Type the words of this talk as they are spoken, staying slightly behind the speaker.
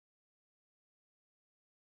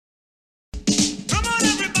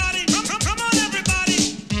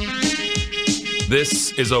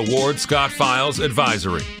This is a Ward Scott Files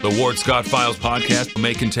advisory. The Ward Scott Files podcast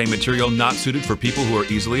may contain material not suited for people who are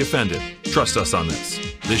easily offended. Trust us on this.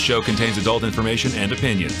 This show contains adult information and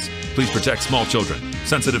opinions. Please protect small children,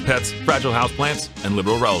 sensitive pets, fragile houseplants, and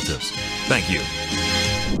liberal relatives. Thank you.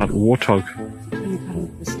 A warthog.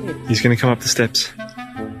 He's going to come up the steps.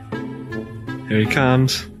 Here he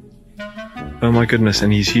comes. Oh my goodness,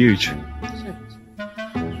 and he's huge.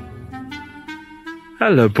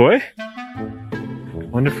 Hello, boy.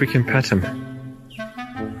 Wonder if we can pet him.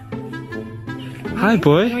 Hi,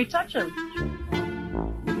 boy. Can we touch him?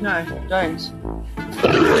 No, don't.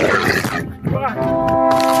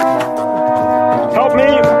 Help me!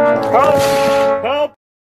 Help! Help!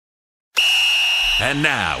 And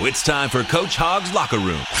now it's time for Coach Hogg's Locker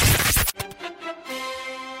Room.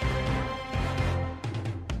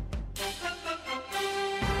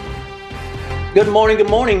 Good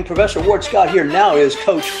morning. Professor Ward Scott here. Now is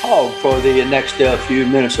Coach Hogg for the next few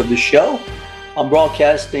minutes of the show. I'm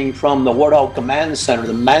broadcasting from the Ward Hogg Command Center,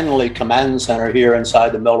 the Manly Command Center here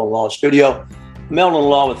inside the Meldon Law Studio. Meldon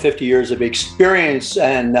Law with 50 years of experience,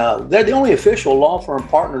 and they're the only official law firm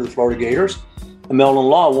partner of the Florida Gators. The Meldon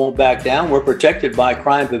Law won't back down. We're protected by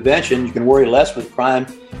crime prevention. You can worry less with crime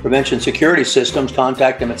prevention security systems.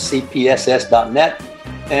 Contact them at cpss.net.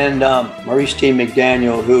 And Maurice T.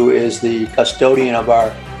 McDaniel, who is the custodian of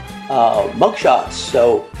our mugshots.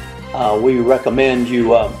 So we recommend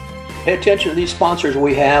you pay attention to these sponsors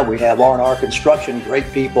we have. We have R&R Construction, great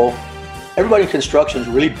people. Everybody in construction is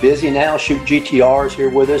really busy now. Shoot GTRs here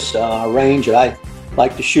with us, a range that I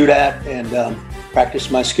like to shoot at and practice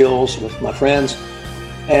my skills with my friends.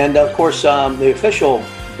 And of course, the official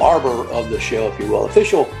barber of the show, if you will,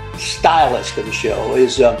 official stylist of the show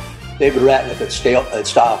is David Ratniff at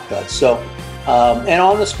Style Cuts. So, and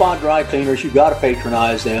on the spot dry cleaners, you've got to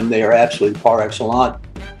patronize them. They are absolutely par excellence.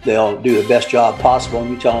 They'll do the best job possible, and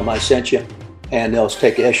you tell them I sent you, and they'll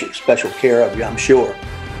take special care of you, I'm sure.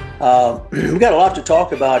 We've got a lot to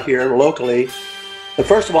talk about here locally. But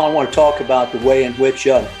first of all, I want to talk about the way in which,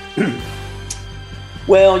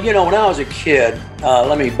 well, you know, when I was a kid,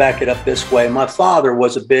 let me back it up this way. My father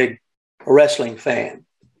was a big wrestling fan.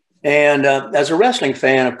 And as a wrestling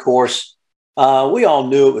fan, of course, we all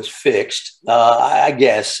knew it was fixed. I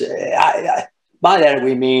guess by that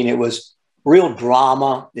we mean it was real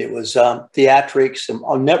drama. It was theatrics.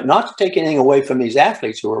 And not to take anything away from these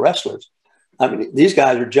athletes who are wrestlers. I mean, these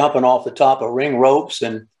guys are jumping off the top of ring ropes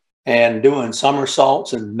and doing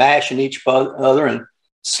somersaults and mashing each other and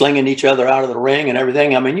slinging each other out of the ring and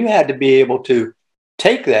everything. I mean, you had to be able to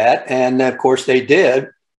take that. And of course, they did.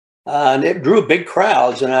 And it drew big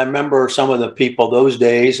crowds. And I remember some of the people those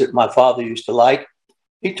days that my father used to like.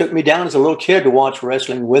 He took me down as a little kid to watch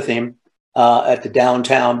wrestling with him at the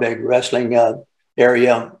downtown big wrestling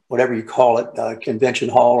area, whatever you call it, convention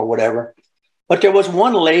hall or whatever. But there was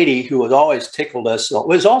one lady who had always tickled us. It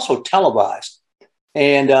was also televised.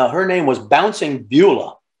 And her name was Bouncing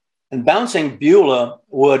Beulah. And Bouncing Beulah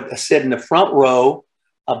would sit in the front row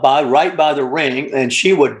right by the ring. And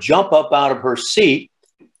she would jump up out of her seat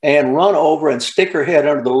and run over and stick her head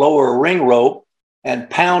under the lower ring rope and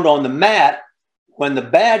pound on the mat when the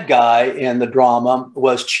bad guy in the drama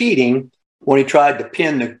was cheating when he tried to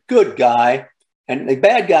pin the good guy. And the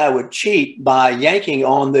bad guy would cheat by yanking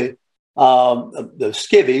on the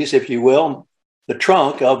skivvies, if you will, the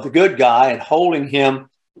trunk of the good guy and holding him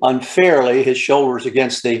unfairly, his shoulders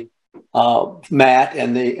against the mat.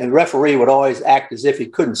 And the referee would always act as if he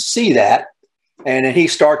couldn't see that. And then he'd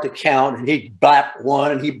start to count, and he'd blap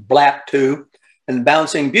one, and he'd blap two. And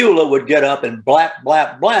Bouncing Beulah would get up and blap,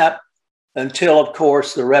 blap, blap, until, of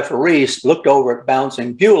course, the referee looked over at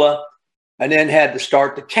Bouncing Beulah and then had to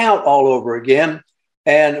start the count all over again.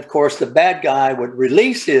 And, of course, the bad guy would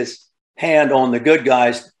release his hand on the good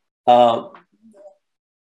guy's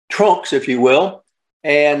trunks, if you will.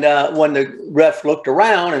 And when the ref looked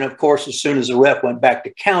around, and, of course, as soon as the ref went back to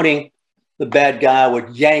counting, the bad guy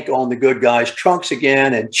would yank on the good guy's trunks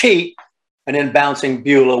again and cheat. And then Bouncing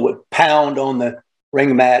Beulah would pound on the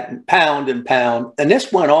ring mat and pound and pound. And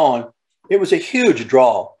this went on. It was a huge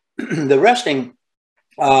draw. The wrestling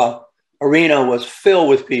arena was filled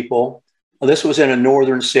with people. This was in a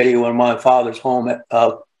northern city where my father's home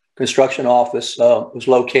construction office was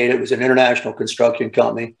located. It was an international construction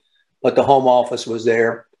company, but the home office was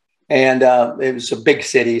there. And it was a big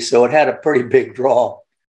city, so it had a pretty big draw.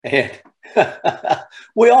 And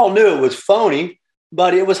we all knew it was phony,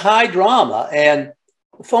 but it was high drama and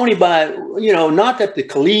phony by, you know, not that the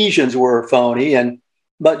collisions were phony,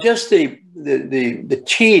 but just the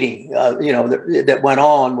cheating, you know, that went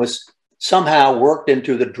on was somehow worked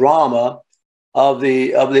into the drama. of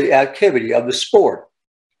the activity of the sport.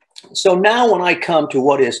 So now when I come to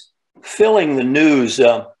what is filling the news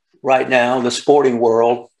right now, the sporting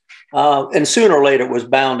world, and sooner or later it was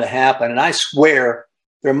bound to happen. And I swear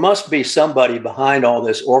there must be somebody behind all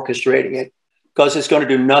this orchestrating it, because it's going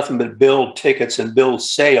to do nothing but build tickets and build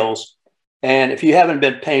sales. And if you haven't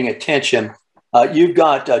been paying attention, you've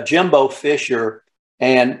got Jimbo Fisher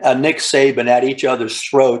and Nick Saban at each other's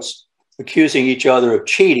throats, accusing each other of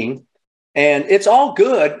cheating. And it's all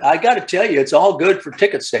good. I got to tell you, it's all good for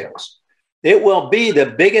ticket sales. It will be the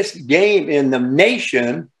biggest game in the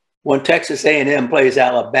nation when Texas A&M plays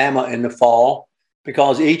Alabama in the fall,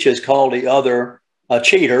 because each has called the other a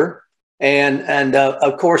cheater. And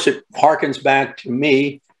of course, it harkens back to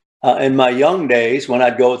me in my young days when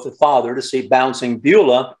I'd go with the father to see Bouncing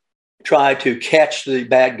Beulah try to catch the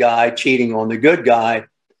bad guy cheating on the good guy.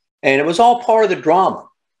 And it was all part of the drama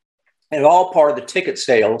and all part of the ticket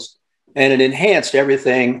sales. And it enhanced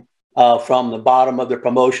everything from the bottom of the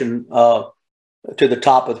promotion to the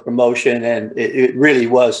top of the promotion. And it really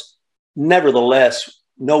was, nevertheless,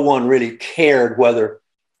 no one really cared whether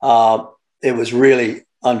it was really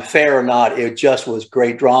unfair or not. It just was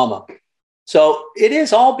great drama. So it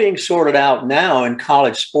is all being sorted out now in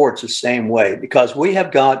college sports the same way, because we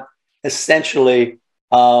have got essentially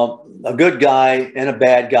a good guy and a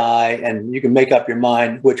bad guy, and you can make up your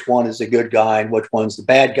mind which one is the good guy and which one's the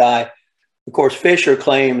bad guy. Of course, Fisher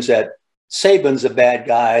claims that Saban's a bad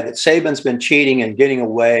guy, that Saban's been cheating and getting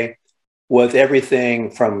away with everything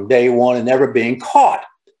from day one and never being caught.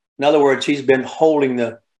 In other words, he's been holding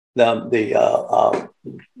the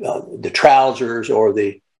trousers or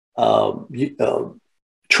the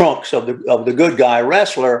trunks of the good guy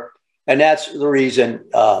wrestler, and that's the reason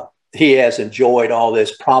he has enjoyed all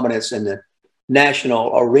this prominence in the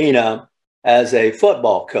national arena as a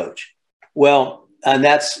football coach. Well, and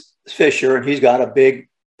that's Fisher, and he's got a big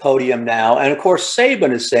podium now. And of course,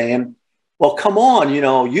 Saban is saying, well, come on,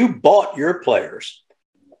 you bought your players.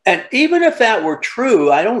 And even if that were true,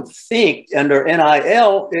 I don't think under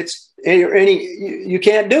NIL, you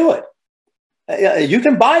can't do it. You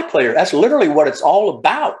can buy players. That's literally what it's all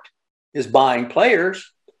about, is buying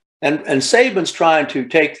players. And Saban's trying to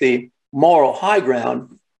take the moral high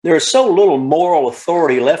ground. There is so little moral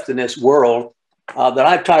authority left in this world that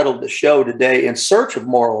I've titled the show today, In Search of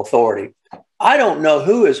Moral Authority. I don't know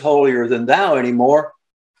who is holier than thou anymore,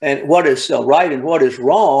 and what is right and what is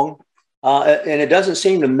wrong. And it doesn't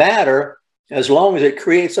seem to matter as long as it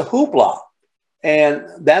creates a hoopla. And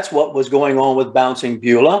that's what was going on with Bouncing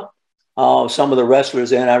Beulah. Some of the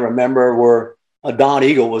wrestlers I remember were Don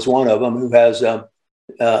Eagle was one of them, who has a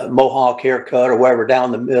mohawk haircut or whatever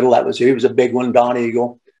down the middle. He was a big one, Don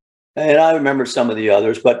Eagle. And I remember some of the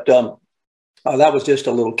others, but that was just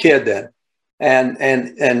a little kid then.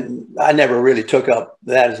 And I never really took up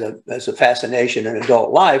that as a fascination in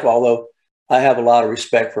adult life, although I have a lot of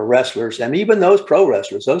respect for wrestlers, and even those pro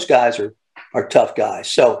wrestlers. Those guys are tough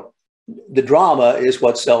guys. So the drama is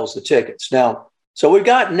what sells the tickets. Now, so we've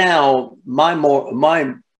got now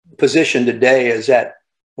my position today is that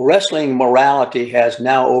wrestling morality has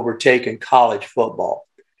now overtaken college football,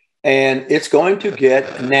 and it's going to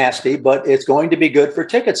get nasty, but it's going to be good for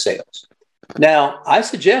ticket sales. Now, I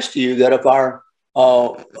suggest to you that if our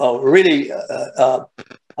really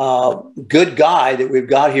good guy that we've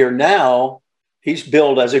got here now, he's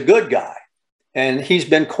billed as a good guy, and he's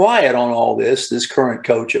been quiet on all this current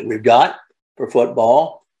coach that we've got for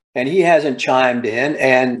football, and he hasn't chimed in,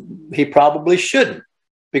 and he probably shouldn't,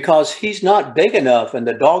 because he's not big enough in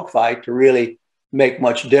the dogfight to really make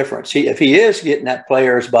much difference. If he is getting at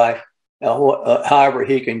players by however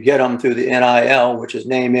he can get them through the NIL, which is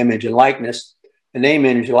name, image, and likeness. And name,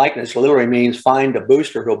 image, and likeness literally means find a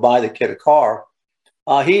booster who'll buy the kid a car.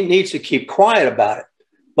 He needs to keep quiet about it.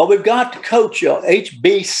 But we've got the coach,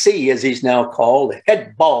 HBC, as he's now called, the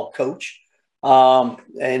head ball coach. Back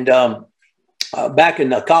in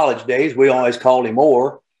the college days, we always called him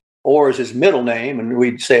Orr. Orr is his middle name, and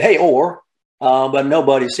we'd say, hey, Orr. But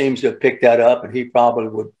nobody seems to have picked that up, and he probably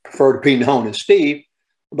would prefer to be known as Steve.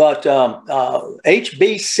 But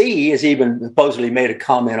HBC has even supposedly made a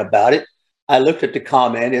comment about it. I looked at the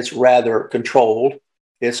comment. It's rather controlled.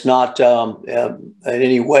 It's not in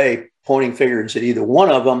any way pointing fingers at either one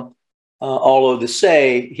of them, although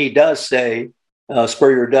Spurrier does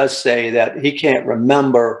say that he can't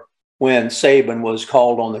remember when Saban was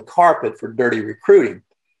called on the carpet for dirty recruiting,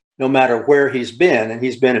 no matter where he's been. And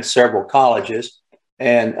he's been at several colleges.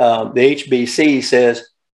 And the HBC says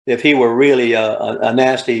if he were really a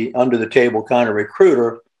nasty, under-the-table kind of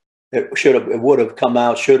recruiter, it would have come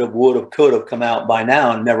out, should have, would have, could have come out by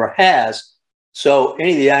now, and never has. So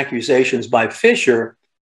any of the accusations by Fisher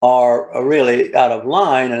are really out of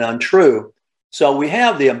line and untrue. So we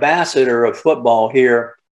have the ambassador of football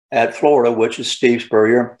here at Florida, which is Steve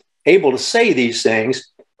Spurrier, able to say these things.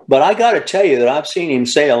 But I got to tell you that I've seen him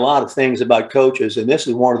say a lot of things about coaches, and this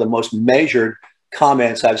is one of the most measured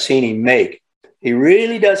comments I've seen him make. He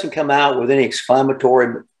really doesn't come out with any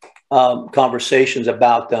exclamatory conversations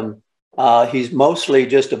about them. He's mostly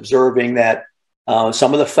just observing that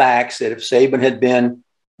some of the facts, that if Saban had been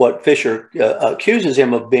what Fisher accuses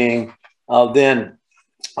him of being, then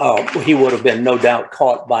he would have been no doubt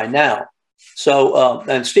caught by now. So,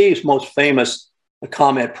 and Steve's most famous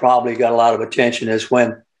comment probably got a lot of attention is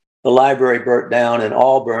when the library burnt down in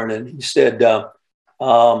Auburn, and he said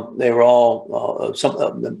they were all,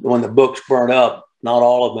 when the books burnt up, not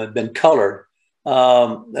all of them had been colored.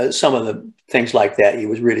 Some of the things like that he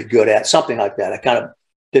was really good at, something like that. I kind of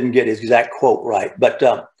didn't get his exact quote right. But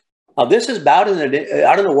this is out in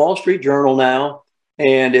the Wall Street Journal now,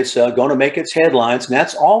 and it's going to make its headlines, and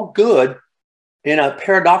that's all good in a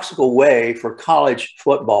paradoxical way for college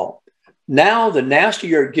football. Now, the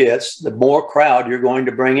nastier it gets, the more crowd you're going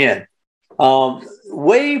to bring in.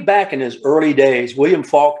 Way back in his early days, William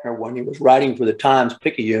Faulkner, when he was writing for the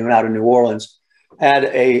Times-Picayune out of New Orleans, had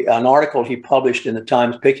an article he published in the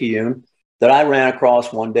Times-Picayune that I ran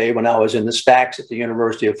across one day when I was in the stacks at the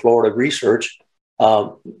University of Florida research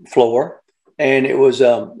floor. And it was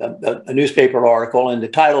a newspaper article, and the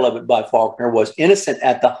title of it by Faulkner was "Innocent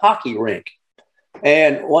at the Hockey Rink."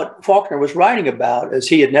 And what Faulkner was writing about is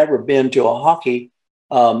he had never been to a hockey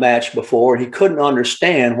match before. He couldn't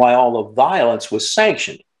understand why all the violence was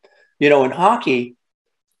sanctioned. You know, in hockey,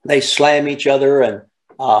 they slam each other and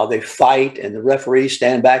they fight, and the referees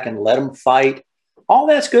stand back and let them fight. All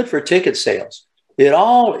that's good for ticket sales. It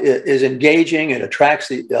all is engaging. It attracts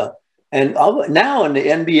the and now in the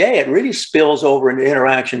NBA, it really spills over into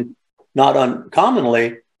interaction, not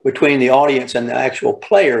uncommonly, between the audience and the actual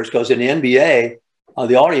players, because in the NBA,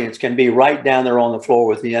 the audience can be right down there on the floor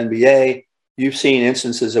with the NBA. You've seen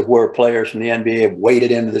instances of where players from the NBA have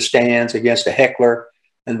waded into the stands against a heckler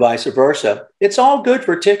and vice versa. It's all good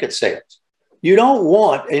for ticket sales. You don't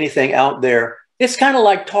want anything out there. It's kind of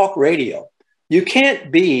like talk radio. You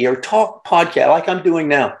can't be, or talk podcast like I'm doing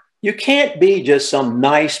now. You can't be just some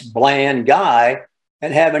nice, bland guy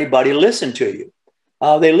and have anybody listen to you.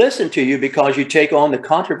 They listen to you because you take on the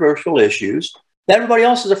controversial issues that everybody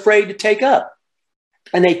else is afraid to take up.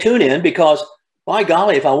 And they tune in because, by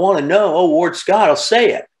golly, if I want to know, oh, Ward Scott, I'll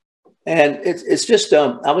say it. And it's just,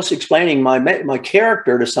 I was explaining my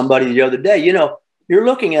character to somebody the other day. You know, you're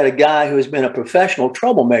looking at a guy who has been a professional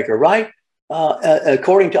troublemaker, right?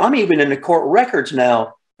 According to, I'm even in the court records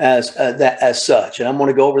now as such. And I'm going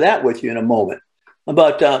to go over that with you in a moment.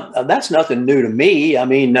 But that's nothing new to me. I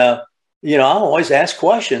mean, you know, I always ask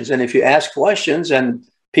questions. And if you ask questions and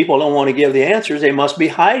people don't want to give the answers, they must be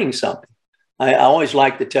hiding something. I always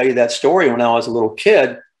like to tell you that story when I was a little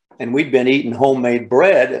kid and we'd been eating homemade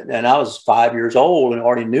bread, and I was 5 years old and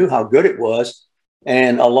already knew how good it was.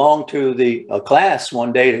 And along to the class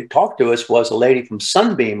one day to talk to us was a lady from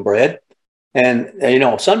Sunbeam Bread. And, you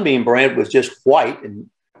know, Sunbeam Bread was just white, and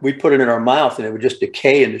we'd put it in our mouth and it would just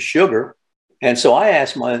decay into sugar. And so I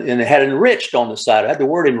asked and it had enriched on the side. I had the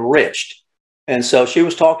word enriched. And so she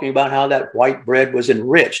was talking about how that white bread was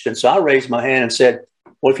enriched. And so I raised my hand and said,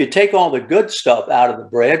 well, if you take all the good stuff out of the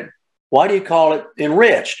bread, why do you call it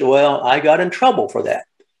enriched? Well, I got in trouble for that.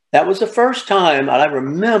 That was the first time I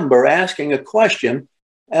remember asking a question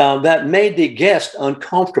that made the guest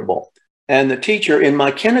uncomfortable. And the teacher in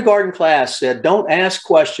my kindergarten class said, don't ask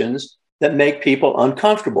questions that make people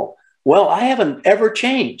uncomfortable. Well, I haven't ever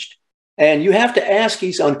changed. And you have to ask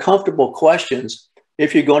these uncomfortable questions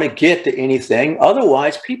if you're going to get to anything.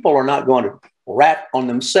 Otherwise, people are not going to rat on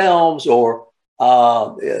themselves or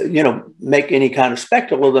you know, make any kind of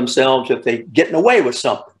spectacle of themselves if they're getting away with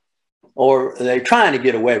something or they're trying to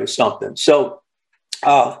get away with something. So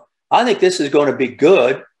I think this is going to be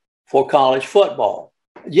good for college football.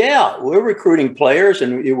 Yeah, we're recruiting players,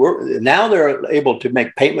 and now they're able to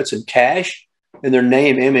make payments in cash in their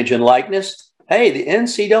name, image, and likeness. Hey, the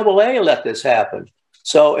NCAA let this happen.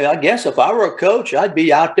 So I guess if I were a coach, I'd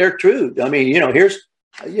be out there too. I mean, here's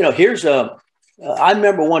a. I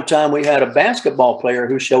remember one time we had a basketball player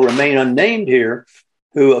who shall remain unnamed here,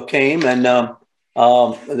 who came, and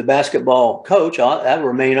the basketball coach, that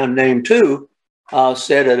remain unnamed too,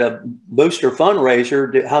 said at a booster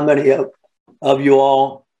fundraiser, how many of you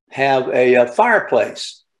all have a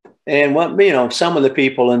fireplace? And some of the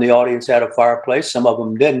people in the audience had a fireplace, some of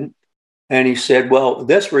them didn't. And he said, well,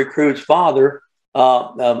 this recruit's father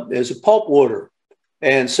is a pulpwooder.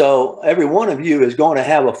 And so every one of you is going to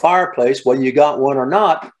have a fireplace, whether you got one or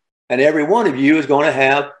not. And every one of you is going to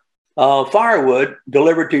have firewood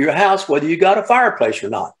delivered to your house, whether you got a fireplace or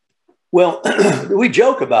not. Well, we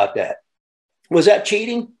joke about that. Was that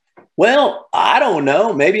cheating? Well, I don't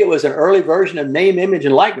know. Maybe it was an early version of name, image,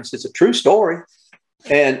 and likeness. It's a true story.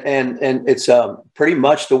 And it's pretty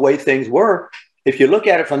much the way things were. If you look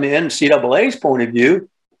at it from the NCAA's point of view,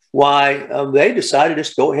 why they decided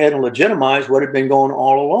just to go ahead and legitimize what had been going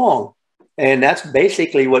all along. And that's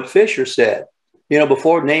basically what Fisher said. You know,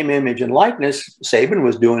 before name, image, and likeness, Saban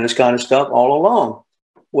was doing this kind of stuff all along.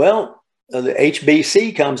 Well, the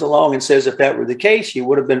HBC comes along and says if that were the case, you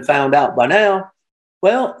would have been found out by now.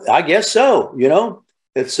 Well, I guess so. You know,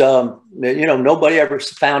 it's, nobody ever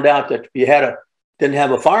found out that you didn't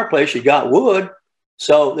have a fireplace, you got wood.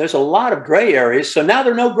 So there's a lot of gray areas. So now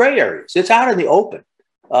there are no gray areas. It's out in the open.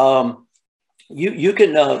 You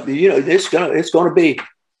can, it's going to be,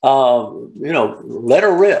 let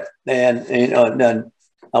her rip. And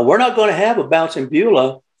we're not going to have a bouncing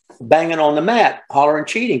Beulah banging on the mat, hollering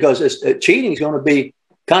cheating, because cheating is going to be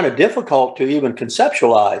kind of difficult to even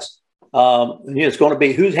conceptualize. It's going to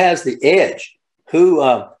be who has the edge, who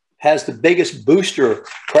has the biggest booster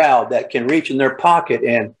crowd that can reach in their pocket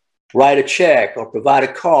and write a check or provide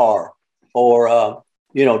a car or,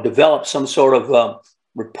 develop some sort of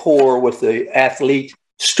rapport with the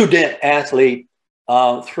student athlete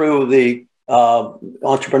through the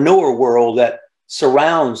entrepreneur world that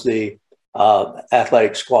surrounds the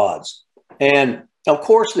athletic squads. And of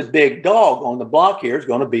course, the big dog on the block here is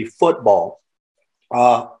going to be football.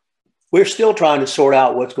 We're still trying to sort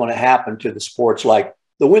out what's going to happen to the sports like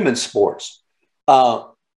the women's sports.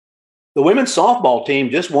 The women's softball team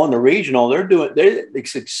just won the regional.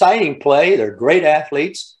 It's exciting play. They're great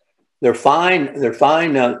athletes. They're fine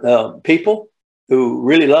people who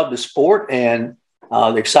really love the sport, and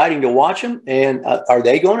they're exciting to watch them. And are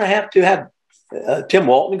they going to have Tim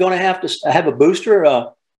Walton going to have a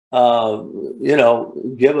booster?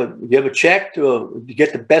 Give a check to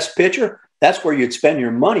get the best pitcher. That's where you'd spend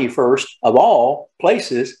your money first of all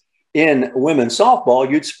places in women's softball.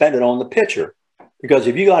 You'd spend it on the pitcher, because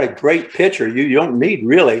if you got a great pitcher, you don't need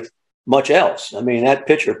really much else. I mean, that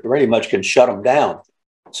pitcher pretty much can shut them down.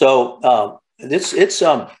 So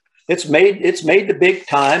it's made the big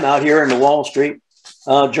time out here in the Wall Street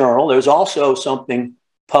Journal. There's also something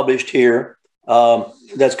published here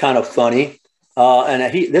that's kind of funny,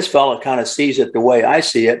 and this fellow kind of sees it the way I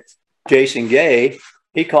see it. Jason Gay,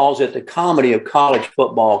 he calls it the comedy of college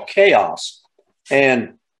football chaos,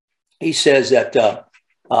 and he says that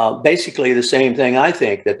basically the same thing I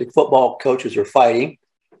think, that the football coaches are fighting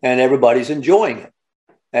and everybody's enjoying it.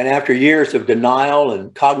 And after years of denial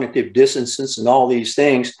and cognitive dissonance and all these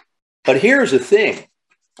things. But here's the thing.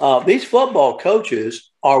 These football coaches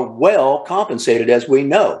are well compensated, as we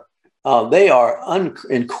know. They are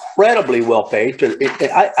incredibly well paid.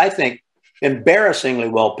 I think embarrassingly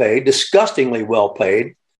well paid, disgustingly well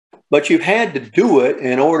paid. But you've had to do it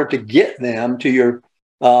in order to get them to your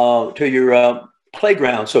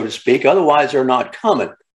playground, so to speak. Otherwise, they're not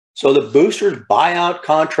coming. So the boosters buy out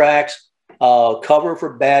contracts, cover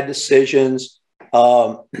for bad decisions,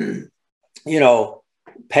 pay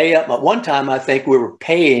up. At one time, I think we were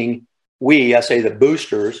paying, the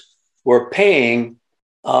boosters were paying,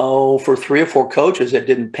 for 3 or 4 coaches that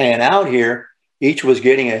didn't pan out here. Each was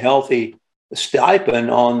getting a healthy stipend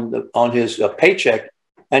on his paycheck,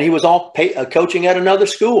 and he was all coaching at another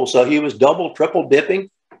school. So he was double, triple dipping,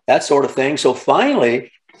 that sort of thing. So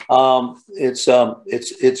finally, it's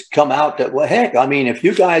come out that, well, heck, I mean, if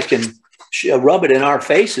you guys can rub it in our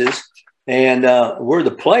faces and we're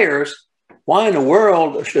the players, why in the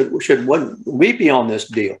world should we be on this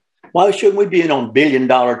deal? Why shouldn't we be in on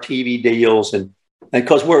billion-dollar TV deals? And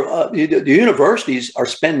because the universities are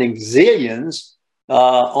spending zillions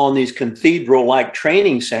on these cathedral-like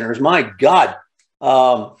training centers. My God,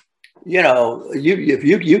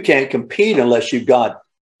 you can't compete unless you've got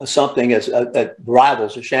something that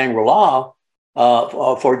rivals a Shangri-La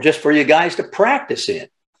for you guys to practice in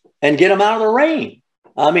and get them out of the rain.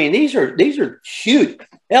 I mean, these are huge.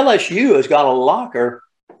 LSU has got a locker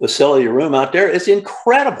facility room out there. It's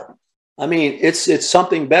incredible. I mean, it's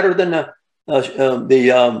something better than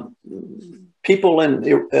the people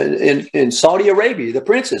in Saudi Arabia, the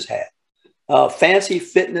princes had. Fancy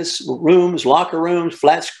fitness rooms, locker rooms,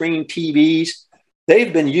 flat screen TVs.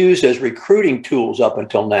 They've been used as recruiting tools up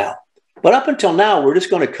until now. But up until now, we're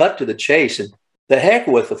just going to cut to the chase, and the heck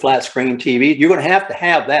with the flat screen TV. You're going to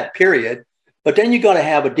have that, period. But then you got to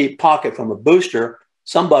have a deep pocket from a booster,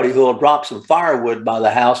 somebody who will drop some firewood by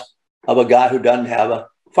the house of a guy who doesn't have a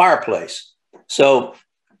fireplace. So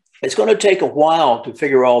it's going to take a while to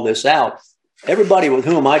figure all this out. Everybody with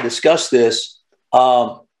whom I discuss this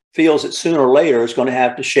feels that sooner or later it's going to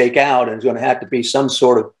have to shake out, and it's going to have to be some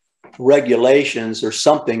sort of regulations or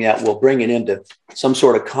something that will bring it into some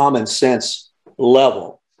sort of common sense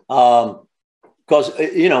level. Because,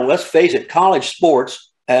 let's face it, college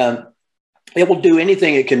sports, it will do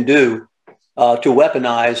anything it can do to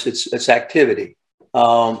weaponize its activity.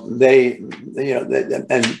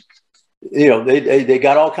 They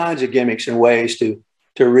got all kinds of gimmicks and ways to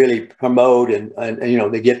really promote, and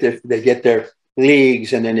they get their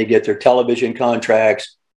leagues, and then they get their television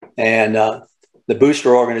contracts, and the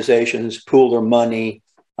booster organizations pool their money,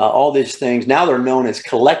 all these things. Now they're known as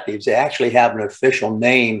collectives. They actually have an official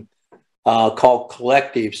name called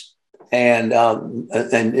collectives, and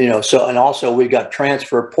also we've got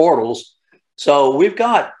transfer portals. So we've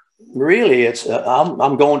got really,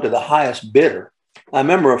 I'm going to the highest bidder. I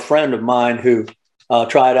remember a friend of mine who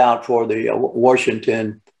tried out for the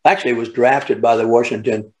Washington, actually was drafted by the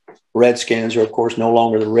Washington Redskins, or of course no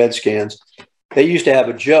longer the Redskins. They used to have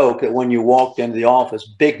a joke that when you walked into the office,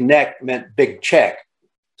 big neck meant big check.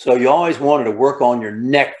 So you always wanted to work on your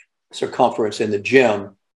neck circumference in the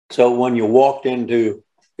gym. So when you walked in to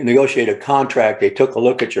negotiate a contract, they took a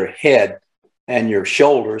look at your head and your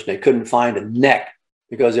shoulders. They couldn't find a neck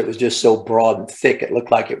because it was just so broad and thick. It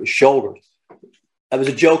looked like it was shoulders. That was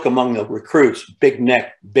a joke among the recruits, big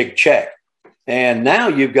neck, big check. And now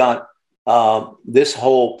you've got this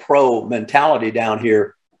whole pro mentality down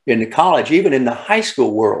here in the college, even in the high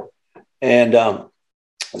school world. And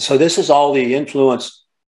so this is all the influence.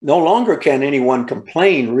 No longer can anyone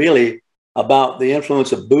complain really about the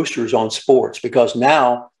influence of boosters on sports, because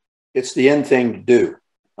now it's the end thing to do.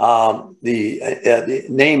 The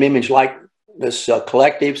name, image, likeness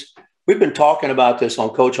collectives, we've been talking about this on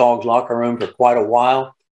Coach Hogg's Locker Room for quite a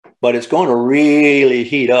while, but it's going to really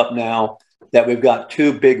heat up now that we've got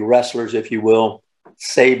two big wrestlers, if you will,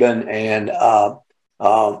 Saban and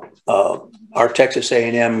our Texas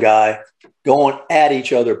A&M guy, going at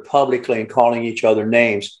each other publicly and calling each other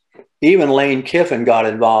names. Even Lane Kiffin got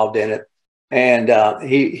involved in it, and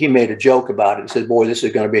he made a joke about it. He said, "Boy, this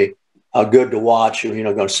is going to be good to watch. Going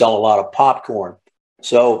to sell a lot of popcorn."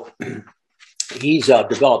 So he's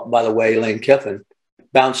developed, by the way, Lane Kiffin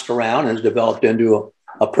bounced around and has developed into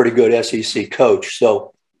a pretty good SEC coach.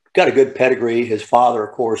 So got a good pedigree. His father,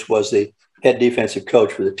 of course, was the head defensive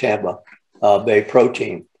coach for the Tampa Bay Pro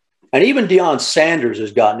team. And even Deion Sanders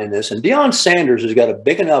has gotten in this. And Deion Sanders has got a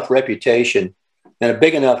big enough reputation and a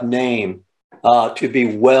big enough name to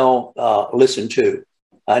be well listened to.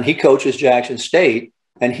 And he coaches Jackson State,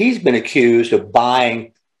 and he's been accused of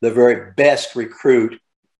buying the very best recruit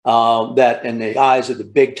that, in the eyes of the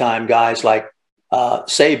big-time guys like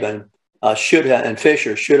Saban and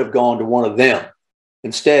Fisher, should have gone to one of them.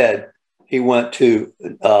 Instead, he went to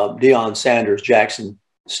Deion Sanders, Jackson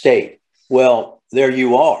State. Well, there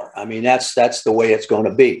you are. I mean, that's the way it's going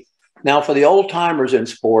to be. Now, for the old timers in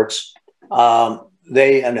sports,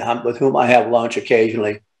 with whom I have lunch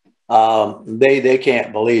occasionally, they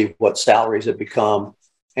can't believe what salaries have become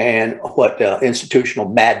and what institutional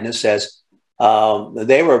madness has.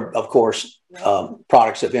 They were, of course,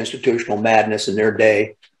 products of institutional madness in their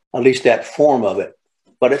day, at least that form of it.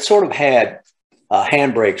 But it sort of had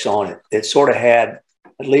handbrakes on it. It sort of had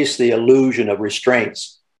at least the illusion of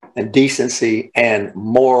restraints and decency and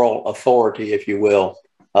moral authority, if you will,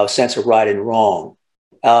 a sense of right and wrong.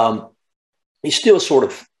 You still sort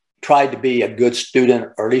of tried to be a good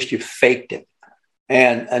student, or at least you faked it.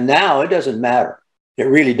 And now it doesn't matter. It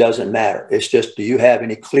really doesn't matter. It's just, do you have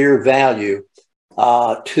any clear value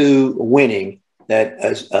to winning,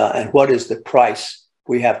 and what is the price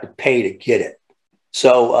we have to pay to get it?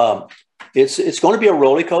 So it's going to be a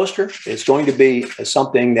roller coaster. It's going to be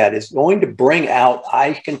something that is going to bring out,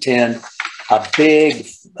 I contend, a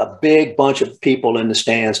big bunch of people in the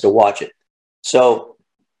stands to watch it. So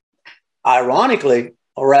ironically,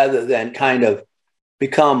 or rather than kind of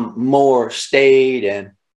become more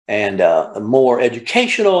staid and more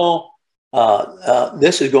educational,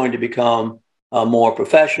 this is going to become more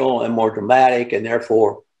professional and more dramatic, and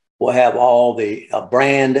therefore we'll have all the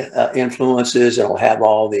brand influences, and we'll have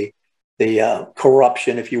all the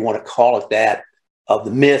corruption, if you want to call it that, of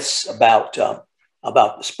the myths about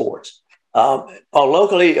the sports.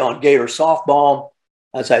 Locally on Gator softball,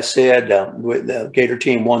 as I said, the Gator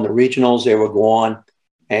team won the regionals. They will go on,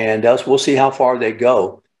 and we'll see how far they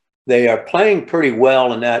go. They are playing pretty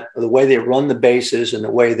well in that, the way they run the bases and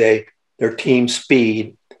the way their team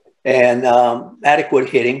speed and adequate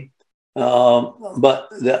hitting, but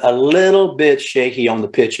a little bit shaky on the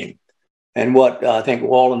pitching. And what I think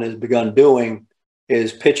Walden has begun doing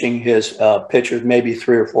is pitching his pitchers maybe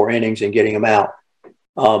 3 or 4 innings and getting them out.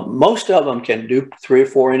 Most of them can do 3 or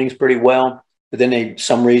 4 innings pretty well, but then they,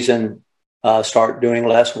 some reason, start doing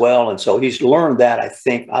less well. And so he's learned that, I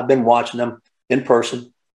think. I've been watching them in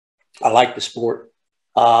person. I like the sport.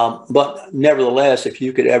 But nevertheless, if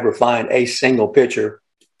you could ever find a single pitcher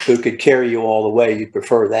who could carry you all the way, you'd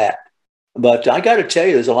prefer that. But I got to tell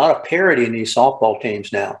you, there's a lot of parity in these softball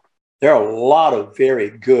teams now. There are a lot of very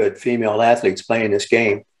good female athletes playing this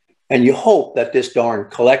game. And you hope that this darn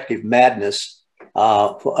collective madness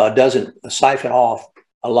doesn't siphon off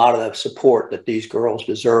a lot of the support that these girls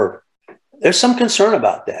deserve. There's some concern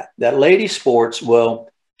about that lady sports will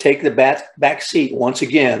take the back seat once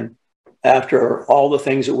again after all the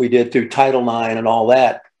things that we did through Title IX and all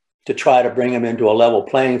that to try to bring them into a level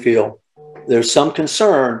playing field. There's some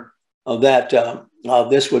concern that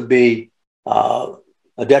this would be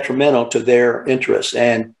detrimental to their interests.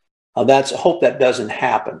 And that's a hope that doesn't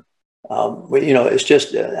happen. It's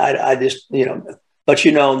just, I just, but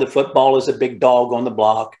the football is a big dog on the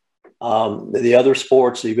block. The other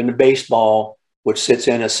sports, even the baseball, which sits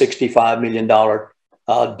in a $65 million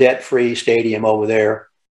debt-free stadium over there,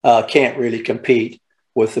 can't really compete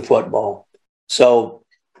with the football. So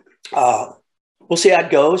we'll see how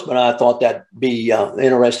it goes, but I thought that'd be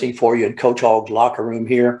interesting for you in Coach Hogg's locker room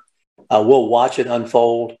here. We'll watch it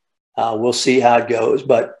unfold. We'll see how it goes.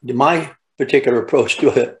 But my particular approach to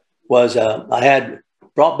it was I had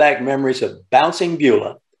brought back memories of bouncing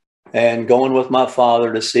Beulah and going with my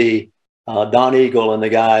father to see Don Eagle and the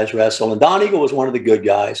guys wrestle. And Don Eagle was one of the good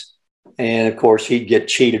guys. And, of course, he'd get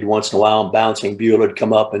cheated once in a while, and bouncing Beulah would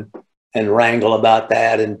come up and wrangle about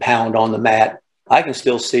that and pound on the mat. I can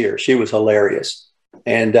still see her. She was hilarious.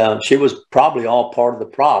 And she was probably all part of the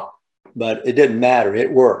prop, but it didn't matter.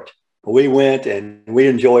 It worked. We went and we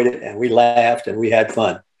enjoyed it and we laughed and we had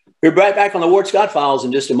fun. We'll be right back on the Ward Scott Files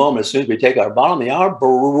in just a moment as soon as we take our bottom of the hour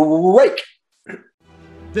break.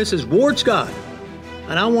 This is Ward Scott,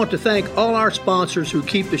 and I want to thank all our sponsors who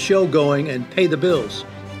keep the show going and pay the bills.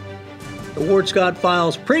 The Ward Scott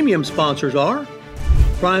Files premium sponsors are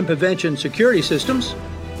Crime Prevention Security Systems,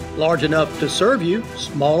 large enough to serve you,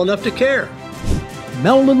 small enough to care.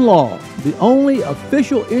 Meldon Law, the only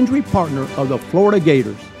official injury partner of the Florida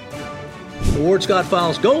Gators. The Ward Scott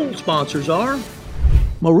Files gold sponsors are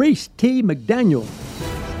Maurice T. McDaniel,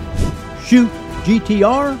 Shoot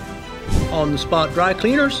GTR, On the Spot Dry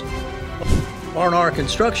Cleaners, R&R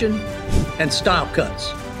Construction, and Style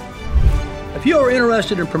Cuts. If you are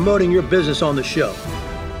interested in promoting your business on the show,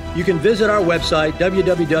 you can visit our website,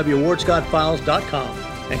 www.wardscottfiles.com,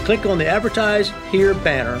 and click on the Advertise Here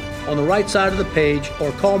banner on the right side of the page,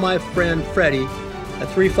 or call my friend Freddie at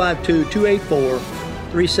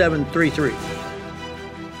 352-284-3733.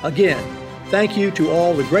 Again, thank you to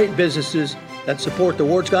all the great businesses that support the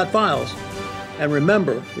Ward Scott Files. And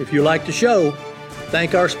remember, if you like the show,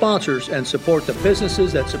 thank our sponsors and support the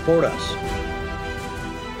businesses that support us.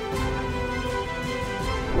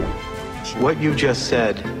 What you just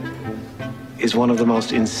said is one of the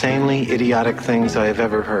most insanely idiotic things I have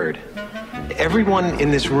ever heard. Everyone in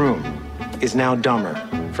this room is now dumber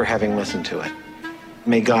for having listened to it.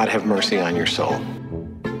 May God have mercy on your soul.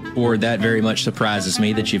 Ward, that very much surprises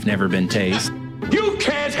me that you've never been tased. You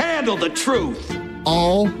can't handle the truth.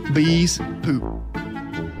 All bees poop.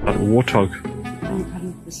 Warthog.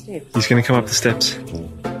 He's going to come up the steps.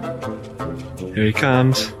 Here he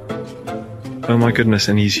comes. Oh my goodness,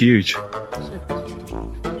 and he's huge.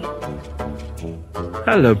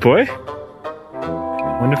 Hello, boy.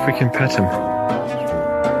 Wonder if we can pet him.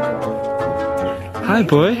 Hi,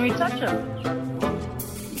 boy. Can we touch him?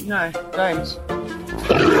 No, don't.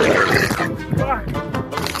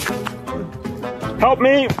 Help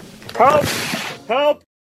me! Help! Help!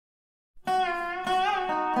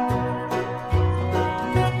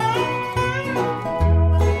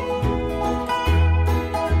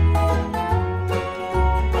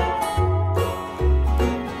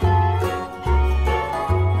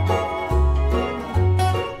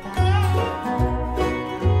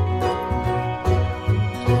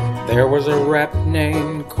 There was a rep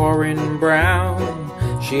named Corinne Brown.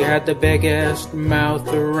 She had the biggest mouth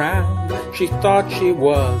around. She thought she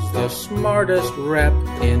was the smartest rep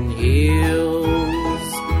in heels.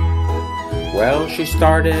 Well, she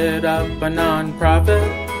started up a non-profit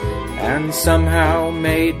and somehow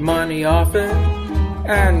made money off it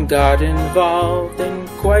and got involved in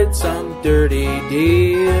quite some dirty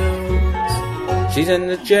deals. She's in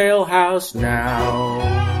the jailhouse now.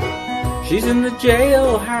 She's in the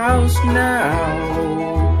jailhouse now.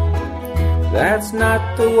 That's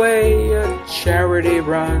not the way a charity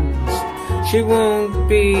runs. She won't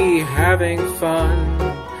be having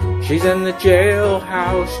fun. She's in the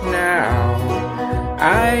jailhouse now.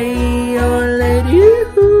 Aye, oh lady,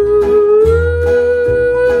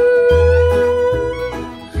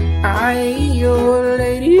 aye, oh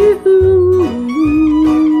lady,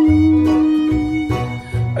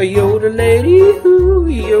 yo the lady,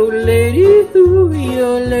 yo the lady,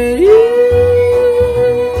 yo lady.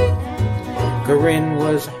 Corinne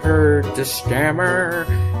was heard to stammer,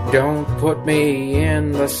 don't put me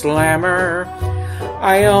in the slammer.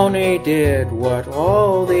 I only did what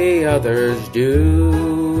all the others do.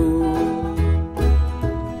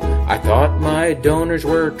 I thought my donors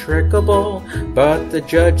were trickable, but the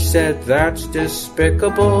judge said that's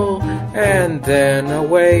despicable. And then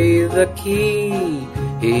away the key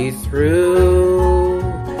he threw.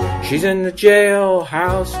 She's in the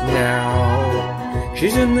jailhouse now.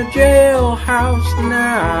 She's in the jailhouse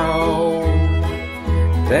now.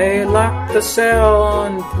 They locked the cell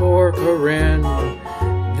on poor Corinne.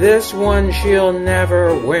 This one she'll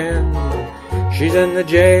never win. She's in the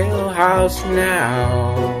jailhouse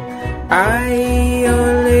now. Aye,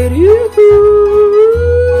 oh lady,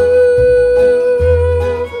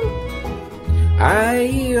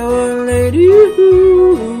 aye, oh lady,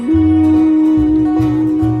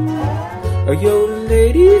 oh yo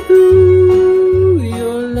lady,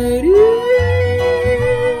 yo lady.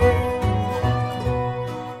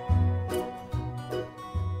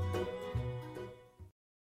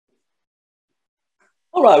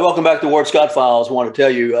 All right, welcome back to Ward Scott Files. I want to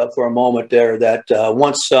tell you for a moment there that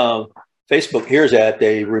once Facebook hears that,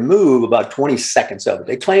 they remove about 20 seconds of it.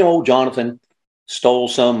 They claim old Jonathan stole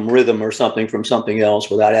some rhythm or something from something else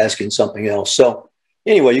without asking something else. So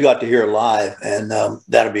anyway, you got to hear it live, and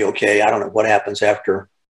that'll be okay. I don't know what happens after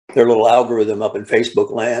their little algorithm up in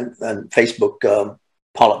Facebook land and Facebook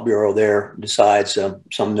Politburo there decides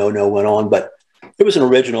some no-no went on. But it was an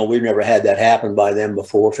original. We've never had that happen by them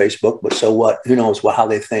before, Facebook, but so what? Who knows how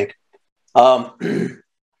they think. Got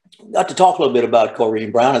to talk a little bit about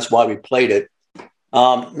Corrine Brown. That's why we played it.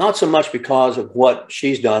 Not so much because of what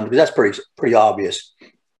she's done, because that's pretty obvious,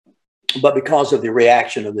 but because of the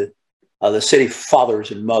reaction of the city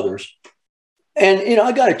fathers and mothers. And, you know,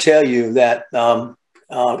 I got to tell you that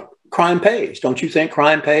crime pays. Don't you think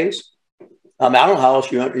crime pays? I don't know how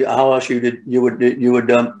else you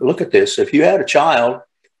would look at this. If you had a child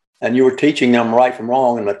and you were teaching them right from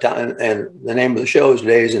wrong, and the name of the show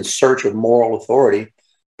today is In Search of Moral Authority,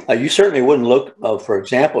 you certainly wouldn't look, for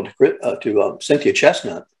example, to Cynthia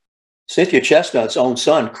Chestnut. Cynthia Chestnut's own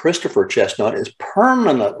son, Christopher Chestnut, is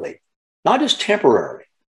permanently, not just temporarily,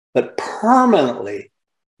 but permanently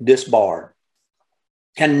disbarred.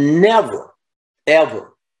 Can never,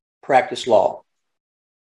 ever practice law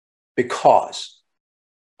because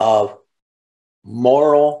of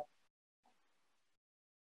moral,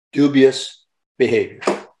 dubious behavior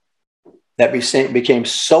that became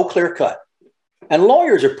so clear-cut. And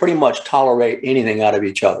lawyers are pretty much tolerate anything out of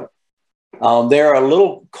each other. They're a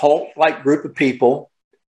little cult-like group of people.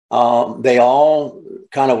 They all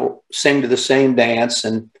kind of sing to the same dance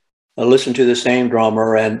and listen to the same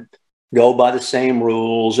drummer and go by the same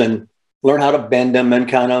rules and learn how to bend them and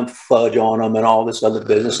kind of fudge on them and all this other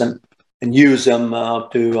business and use them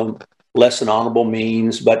to less than honorable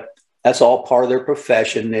means. But that's all part of their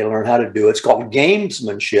profession. They learn how to do it. It's called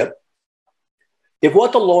gamesmanship. If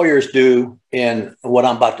what the lawyers do in what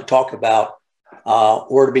I'm about to talk about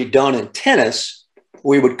were to be done in tennis,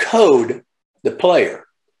 we would code the player.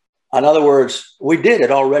 In other words, we did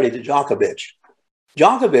it already to Djokovic.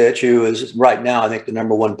 Djokovic, who is right now, I think, the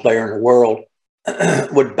 #1 player in the world,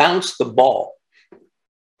 would bounce the ball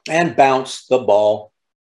and bounce the ball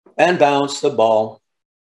and bounce the ball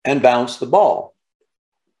and bounce the ball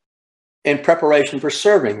in preparation for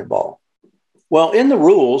serving the ball. Well, in the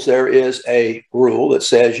rules, there is a rule that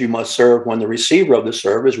says you must serve when the receiver of the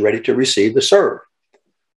serve is ready to receive the serve.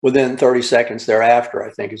 Within 30 seconds thereafter,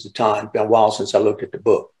 I think is the time. It's been a while since I looked at the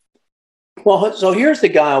book. Well, so here's the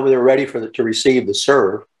guy over there ready to receive the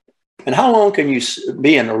serve. And how long can you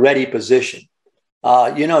be in a ready position?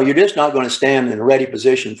 You're just not going to stand in a ready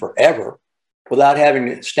position forever without having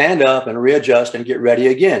to stand up and readjust and get ready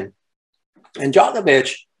again. And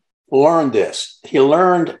Djokovic learned this. He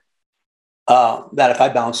learned that if I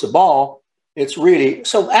bounce the ball, it's really...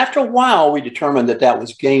 So after a while, we determined that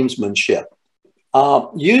was gamesmanship.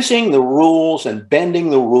 Using the rules and bending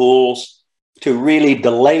the rules to really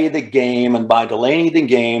delay the game, and by delaying the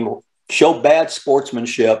game, show bad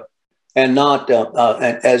sportsmanship and not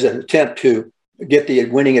as an attempt to get the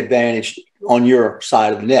winning advantage on your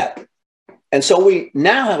side of the net. And so we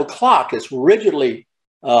now have a clock that's rigidly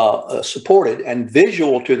supported and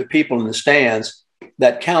visual to the people in the stands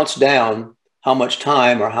that counts down how much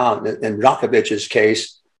time, or how, in Djokovic's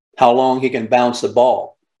case, how long he can bounce the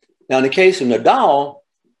ball. Now, in the case of Nadal,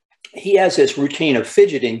 he has this routine of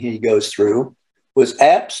fidgeting he goes through, was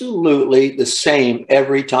absolutely the same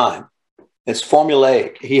every time. It's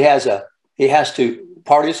formulaic. He has to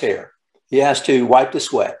part his hair. He has to wipe the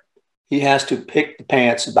sweat. He has to pick the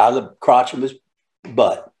pants by the crotch of his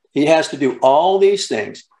butt. He has to do all these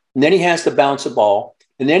things. And then he has to bounce the ball.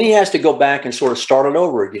 And then he has to go back and sort of start it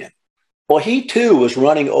over again. Well, he too was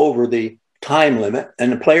running over the time limit,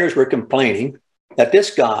 and the players were complaining that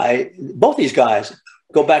this guy, both these guys,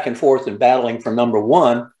 go back and forth and battling for number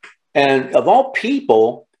one. And of all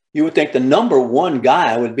people, you would think the number one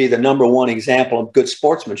guy would be the number one example of good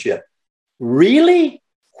sportsmanship. Really?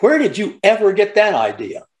 Where did you ever get that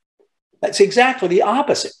idea? That's exactly the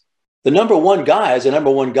opposite. The number one guy is the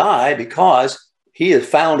number one guy because he has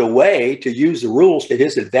found a way to use the rules to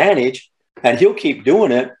his advantage, and he'll keep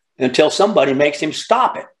doing it until somebody makes him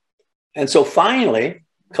stop it. And so finally,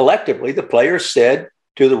 collectively, the players said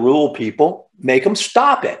to the rule people, make them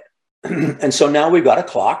stop it. And so now we've got a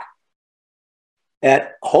clock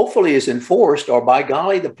that hopefully is enforced, or by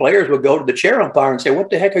golly, the players will go to the chair umpire and say,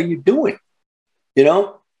 what the heck are you doing? You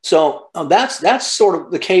know? So that's sort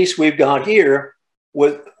of the case we've got here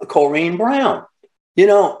with Corrine Brown. You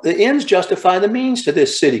know, the ends justify the means to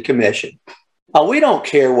this city commission. We don't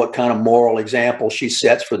care what kind of moral example she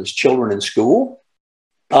sets for the children in school.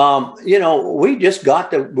 You know, we got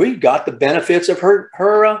the benefits of her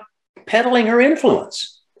peddling her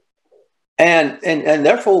influence, and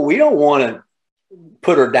therefore we don't want to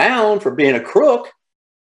put her down for being a crook.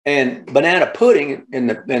 And Banana Pudding in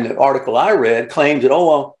the article I read claims that, oh,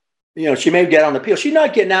 well, you know, she may get on appeal. She's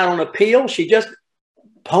not getting out on appeal. She just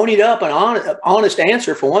ponied up an honest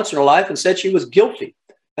answer for once in her life and said she was guilty.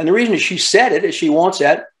 And the reason she said it is she wants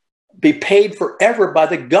that be paid forever by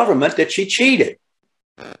the government that she cheated.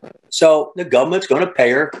 So the government's going to pay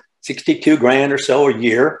her $62,000 or so a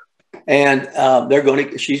year, and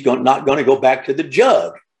she's not going to go back to the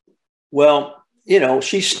jug. Well, you know,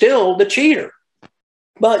 she's still the cheater.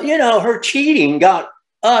 But, you know, her cheating got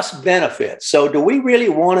us benefits. So do we really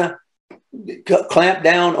want to clamp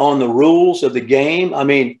down on the rules of the game? I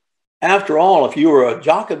mean, after all, if you were a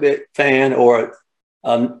Djokovic fan or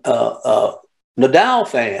a Nadal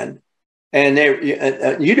fan, and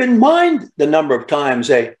you didn't mind the number of times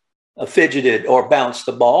they fidgeted or bounced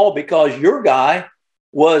the ball because your guy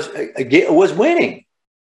was winning,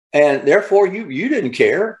 and therefore you didn't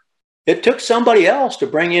care. It took somebody else to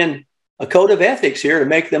bring in a code of ethics here to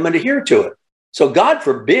make them adhere to it. So God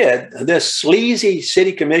forbid this sleazy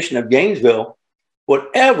city commission of Gainesville would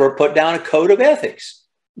ever put down a code of ethics.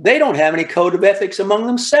 They don't have any code of ethics among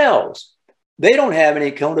themselves. They don't have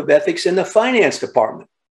any code of ethics in the finance department.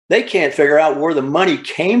 They can't figure out where the money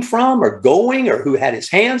came from or going or who had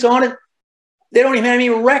his hands on it. They don't even have any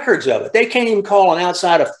records of it. They can't even call an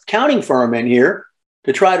outside accounting firm in here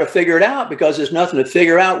to try to figure it out because there's nothing to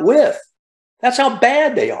figure out with. That's how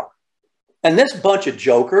bad they are. And this bunch of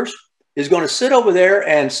jokers is going to sit over there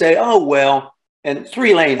and say, oh, well, and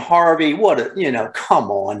 3-Lane Harvey, come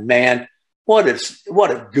on, man. What a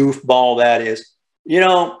goofball that is,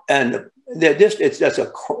 and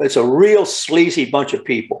it's a real sleazy bunch of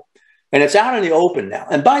people. And it's out in the open now.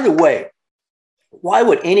 And by the way, why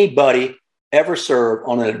would anybody ever serve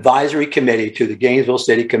on an advisory committee to the Gainesville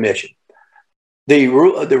City Commission? The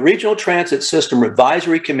Regional Transit System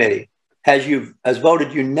Advisory Committee has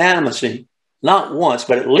voted unanimously, not once,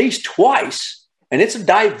 but at least twice. And it's a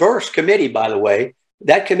diverse committee, by the way.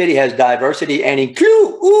 That committee has diversity and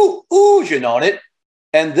inclusion on it.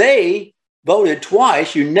 And they voted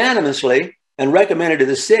twice unanimously and recommended to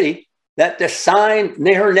the city that the sign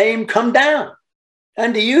near her name come down.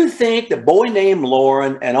 And do you think the boy named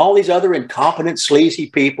Lauren and all these other incompetent, sleazy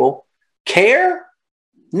people care?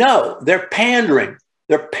 No, they're pandering.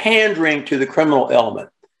 They're pandering to the criminal element.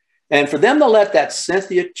 And for them to let that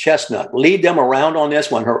Cynthia Chestnut lead them around on this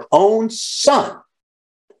when her own son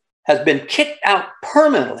has been kicked out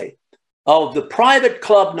permanently of the private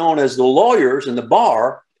club known as the Lawyers in the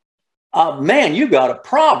bar, man, you got a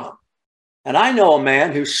problem. And I know a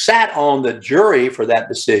man who sat on the jury for that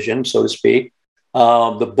decision, so to speak,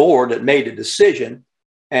 the board that made the decision.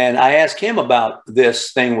 And I asked him about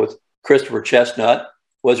this thing with Christopher Chestnut.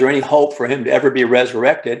 Was there any hope for him to ever be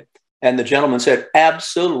resurrected? And the gentleman said,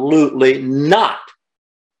 absolutely not.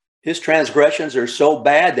 His transgressions are so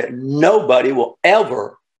bad that nobody will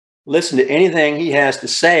ever listen to anything he has to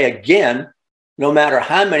say again, no matter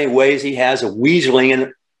how many ways he has of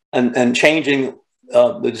weaseling and changing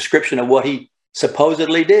the description of what he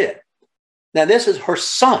supposedly did. Now, this is her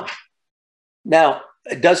son. Now,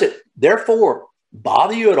 does it therefore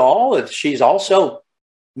bother you at all if she's also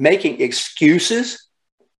making excuses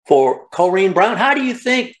for Corrine Brown? How do you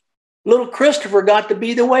think little Christopher got to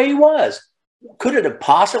be the way he was? Could it have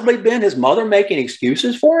possibly been his mother making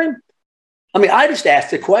excuses for him? I mean, I just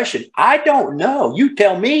asked the question. I don't know. You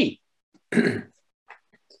tell me.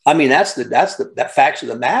 I mean, that's the facts of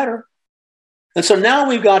the matter. And so now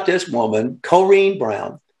we've got this woman, Corrine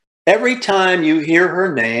Brown. Every time you hear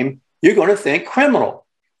her name, you're going to think criminal.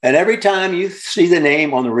 And every time you see the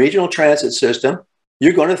name on the regional transit system,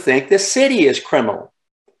 you're going to think the city is criminal.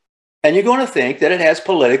 And you're going to think that it has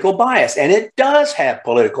political bias. And it does have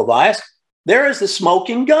political bias. There is the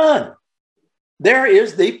smoking gun. There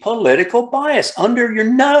is the political bias under your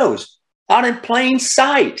nose, out in plain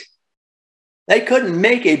sight. They couldn't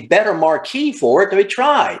make a better marquee for it to be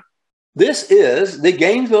tried. This is the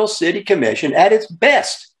Gainesville City Commission at its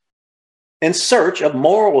best in search of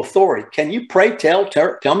moral authority. Can you pray tell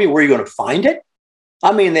me where you're going to find it?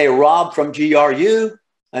 I mean, they rob from GRU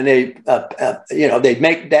and they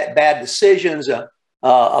make that bad decisions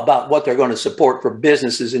about what they're going to support for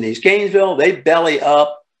businesses in East Gainesville. They belly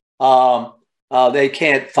up. They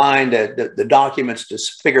can't find the documents to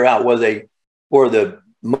figure out where the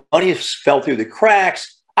money fell through the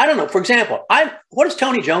cracks. I don't know. For example, what does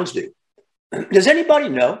Tony Jones do? Does anybody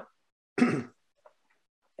know?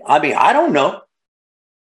 I mean, I don't know.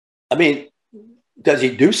 I mean, does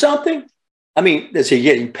he do something? I mean, is he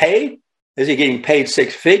getting paid? Is he getting paid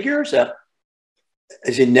six figures?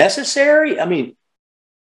 Is he necessary? I mean,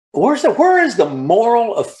 where is the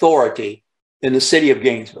moral authority in the city of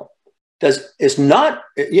Gainesville?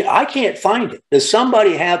 I can't find it. Does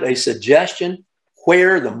somebody have a suggestion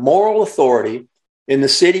where the moral authority in the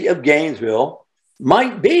city of Gainesville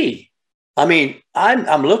might be? I mean,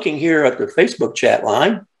 I'm looking here at the Facebook chat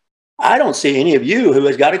line. I don't see any of you who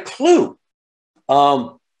has got a clue.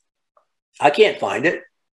 I can't find it.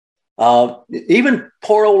 Even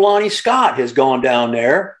poor old Lonnie Scott has gone down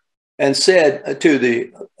there and said to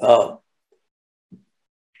the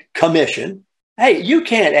commission, hey, you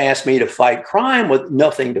can't ask me to fight crime with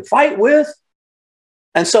nothing to fight with.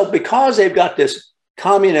 And so because they've got this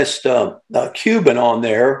communist Cuban on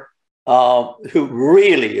there who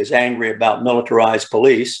really is angry about militarized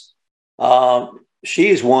police,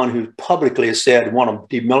 she's one who publicly has said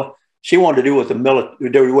she wanted to do with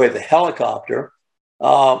the helicopter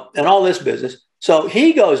and all this business. So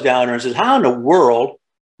he goes down there and says, how in the world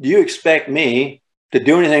do you expect me to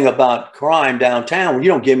do anything about crime downtown when you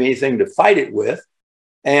don't give me anything to fight it with?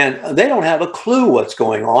 And they don't have a clue what's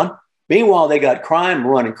going on. Meanwhile, they got crime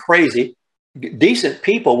running crazy. Decent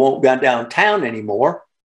people won't go downtown anymore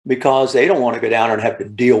because they don't want to go down there and have to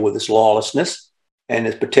deal with this lawlessness and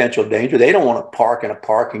this potential danger. They don't want to park in a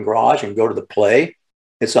parking garage and go to the play.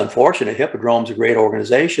 It's unfortunate. Hippodrome's a great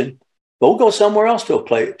organization, but we'll go somewhere else to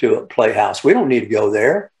a playhouse. We don't need to go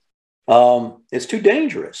there. It's too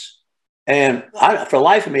dangerous. And for the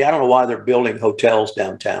life of me, I don't know why they're building hotels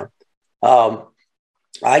downtown.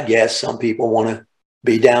 I guess some people want to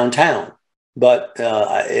be downtown, but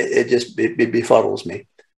it befuddles me.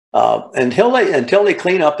 Until they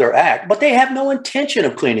clean up their act, but they have no intention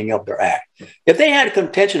of cleaning up their act. If they had an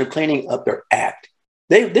intention of cleaning up their act,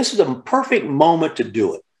 this is a perfect moment to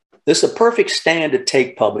do it. This is a perfect stand to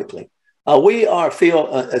take publicly.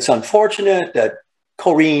 It's unfortunate that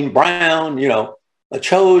Corrine Brown,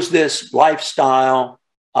 chose this lifestyle.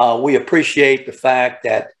 We appreciate the fact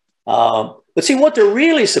that, but see, what they're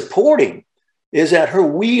really supporting is that her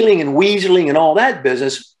wheeling and weaseling and all that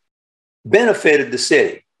business benefited the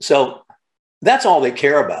city. So that's all they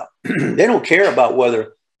care about. They don't care about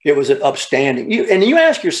whether it was an upstanding. And you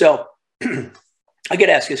ask yourself, I get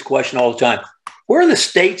asked this question all the time. Where are the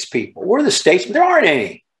statespeople? Where are the statesmen? There aren't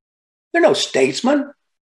any. There are no statesmen,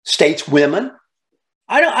 stateswomen.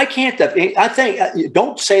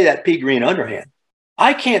 Don't say that pea green underhand.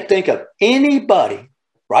 I can't think of anybody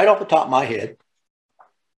right off the top of my head,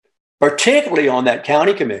 particularly on that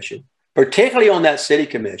county commission, particularly on that city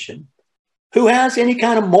commission, who has any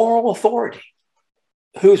kind of moral authority,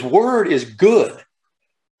 whose word is good,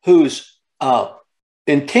 whose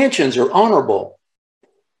intentions are honorable,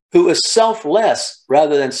 who is selfless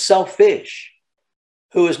rather than selfish,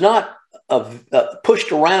 who is not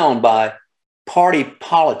pushed around by party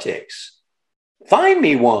politics. Find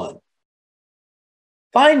me one.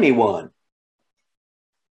 Find me one.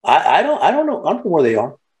 I don't know. I don't know where they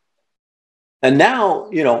are. And now,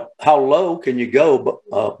 how low can you go?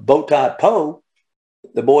 Bowtie Poe,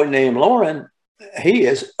 the boy named Lauren, he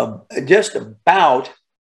is just about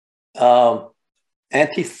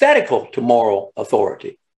antithetical to moral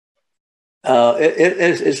authority.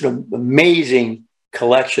 It's an amazing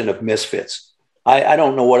collection of misfits. I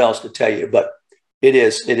don't know what else to tell you, but it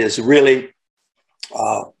is really,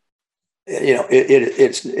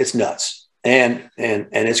 it's nuts, and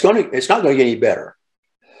it's not going to get any better.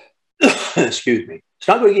 Excuse me. It's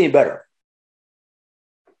not going to get any better.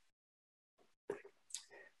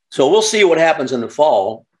 So we'll see what happens in the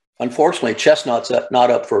fall. Unfortunately, Chestnut's not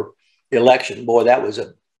up for election. Boy, that was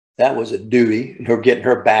a duty. Her getting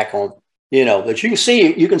her back on, that you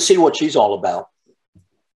can see what she's all about.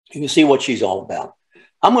 You can see what she's all about.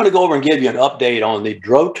 I'm going to go over and give you an update on the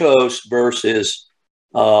Drotos versus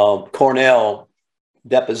Cornell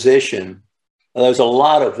deposition. There's a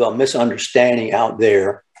lot of misunderstanding out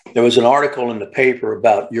there. There was an article in the paper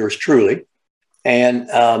about yours truly. And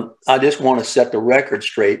I just want to set the record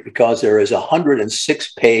straight because there is a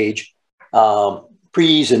 106-page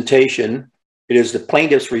presentation. It is the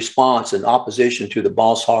plaintiff's response in opposition to the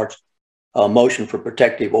Bosshart's motion for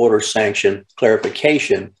protective order sanction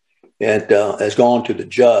clarification. It has gone to the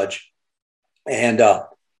judge. And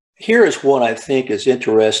here is what I think is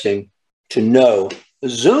interesting to know.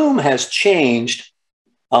 Zoom has changed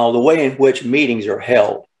the way in which meetings are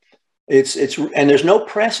held. And there's no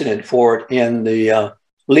precedent for it in the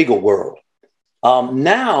legal world.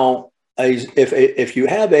 Now, if you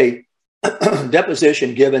have a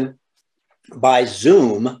deposition given by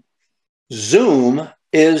Zoom, Zoom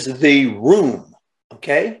is the room,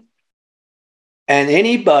 okay? And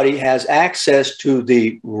anybody has access to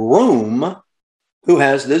the room who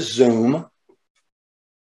has the Zoom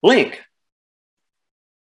link.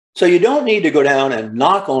 So you don't need to go down and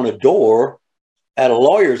knock on a door at a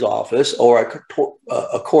lawyer's office or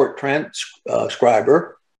a court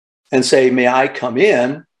transcriber and say, may I come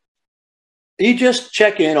in? You just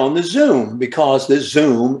check in on the Zoom because the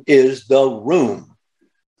Zoom is the room.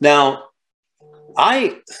 Now,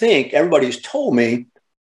 I think everybody's told me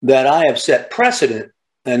that I have set precedent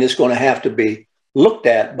and it's going to have to be looked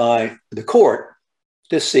at by the court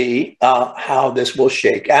to see how this will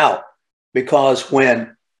shake out. Because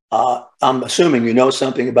when, I'm assuming you know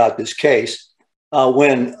something about this case,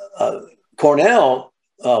 when Cornell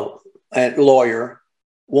lawyer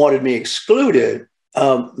wanted me excluded,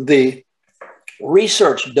 the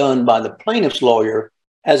research done by the plaintiff's lawyer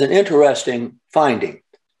has an interesting finding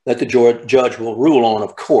that the judge will rule on,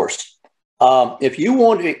 of course. If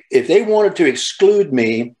they wanted to exclude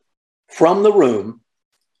me from the room,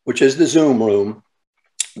 which is the Zoom room,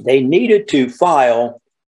 they needed to file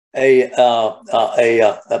with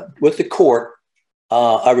the court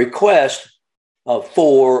a request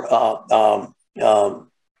for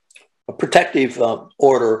a protective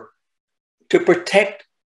order to protect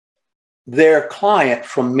their client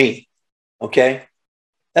from me. Okay,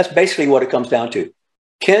 that's basically what it comes down to.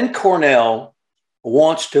 Ken Cornell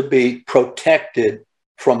wants to be protected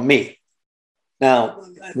from me. Now,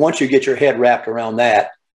 once you get your head wrapped around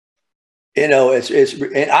that, it's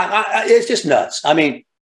just nuts. I mean,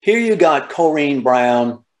 here you got Corrine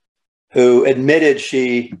Brown, who admitted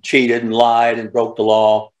she cheated and lied and broke the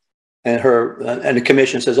law, and the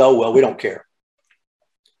commission says, "Oh well, we don't care."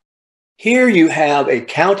 Here you have a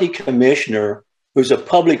county commissioner who's a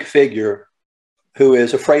public figure who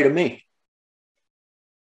is afraid of me.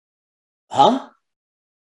 Huh?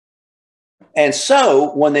 And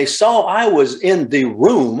so when they saw I was in the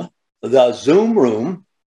room, the Zoom room,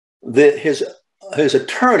 his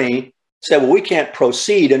attorney said, well, we can't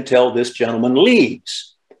proceed until this gentleman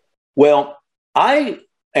leaves. Well, I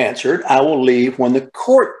answered, I will leave when the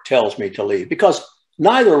court tells me to leave, because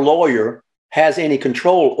neither lawyer has any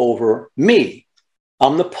control over me.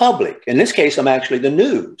 I'm the public. In this case, I'm actually the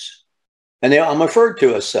news, and I'm referred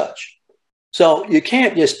to as such. So you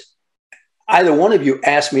can't just, either one of you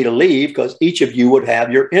ask me to leave, because each of you would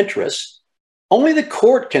have your interests. Only the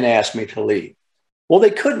court can ask me to leave. Well,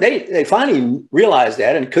 they couldn't. They finally realized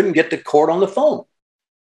that and couldn't get the court on the phone.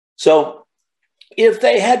 So if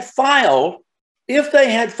they had filed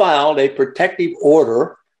a protective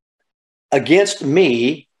order against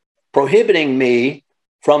me, prohibiting me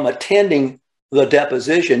from attending the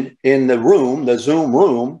deposition in the room, the Zoom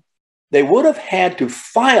room, they would have had to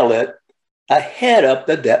file it ahead of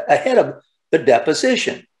the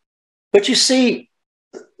deposition. But you see,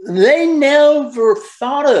 they never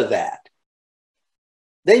thought of that.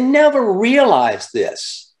 They never realized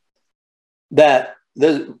this, that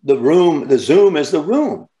the Zoom is the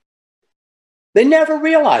room. They never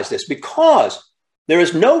realized this because there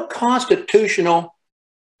is no constitutional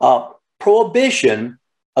prohibition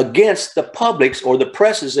against the public's or the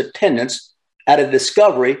press's attendance at a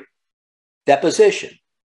discovery deposition.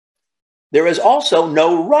 There is also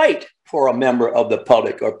no right for a member of the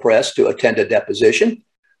public or press to attend a deposition,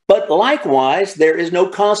 but likewise, there is no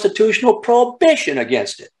constitutional prohibition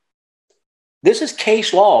against it. This is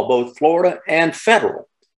case law, both Florida and federal,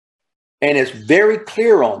 and it's very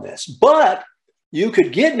clear on this. But you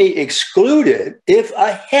could get me excluded if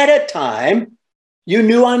ahead of time you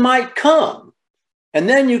knew I might come. And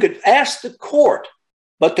then you could ask the court.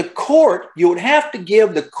 But the court, you would have to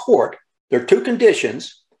give the court, there are two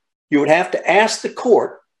conditions. You would have to ask the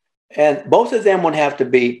court, and both of them would have to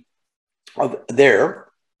be there.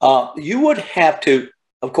 You would have to,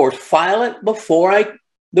 of course, file it before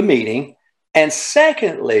the meeting. And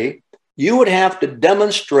secondly, you would have to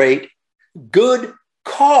demonstrate good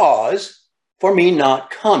cause for me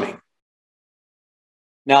not coming.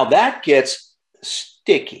 Now that gets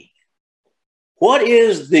sticky. What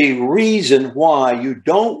is the reason why you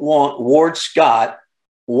don't want Ward Scott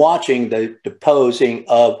watching the deposing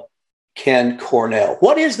of Ken Cornell?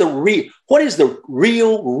 What is the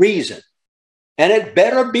real reason? And it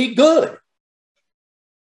better be good.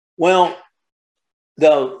 Well,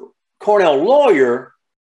 the Cornell lawyer,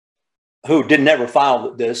 who never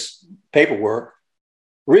filed this paperwork,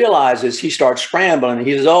 realizes, he starts scrambling.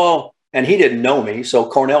 He says, oh, and he didn't know me, so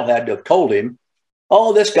Cornell had to have told him,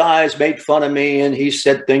 oh, this guy's made fun of me and he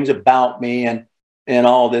said things about me and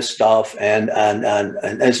all this stuff and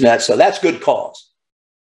isn't that so? That's good cause.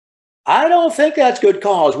 I don't think that's good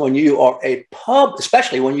cause when you are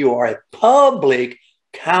especially when you are a public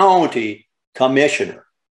county commissioner.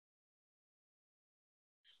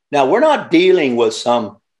 Now, we're not dealing with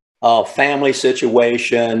some family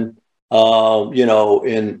situation,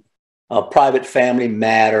 in private family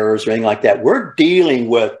matters or anything like that. We're dealing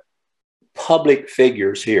with public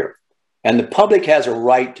figures here, and the public has a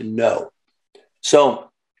right to know. So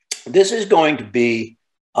this is going to be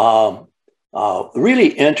really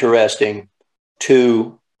interesting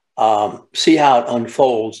to see how it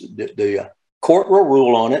unfolds. The court will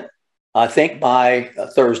rule on it, I think, by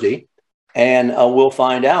Thursday, and we'll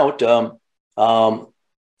find out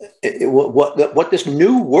what this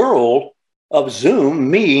new world of Zoom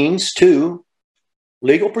means to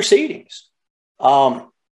legal proceedings.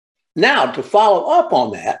 Now, to follow up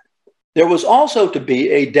on that, there was also to be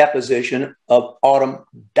a deposition of Autumn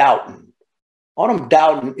Doughton. Autumn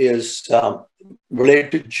Doughton is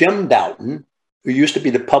related to Jim Doughton, who used to be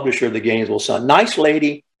the publisher of the Gainesville Sun. Nice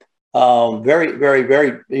lady, very, very,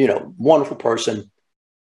 very, wonderful person.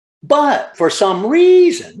 But for some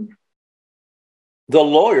reason, the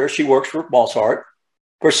lawyer, she works for Bossart,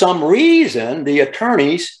 for some reason, the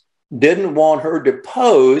attorneys didn't want her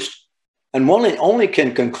deposed, and one only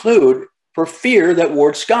can conclude for fear that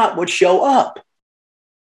Ward Scott would show up.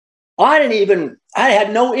 I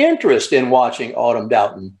had no interest in watching Autumn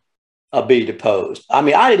Doughton be deposed. I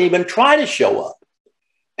mean, I didn't even try to show up.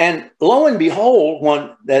 And lo and behold,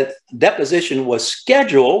 when that deposition was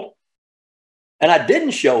scheduled and I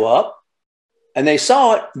didn't show up and they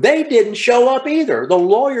saw it, they didn't show up either. The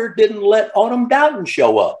lawyer didn't let Autumn Doughton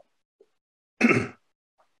show up.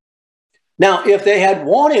 Now, if they had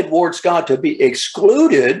wanted Ward Scott to be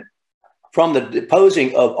excluded from the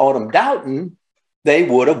deposing of Autumn Doughton, they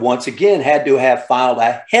would have once again had to have filed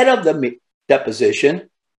ahead of the deposition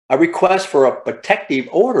a request for a protective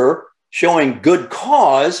order showing good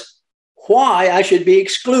cause why I should be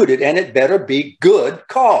excluded, and it better be good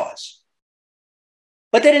cause.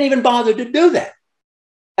 But they didn't even bother to do that.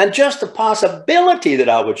 And just the possibility that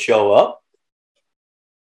I would show up,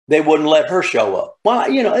 they wouldn't let her show up. Well,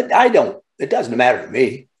 it doesn't matter to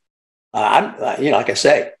me. Like I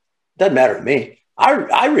say, it doesn't matter to me.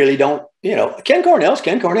 I really don't, Ken Cornell's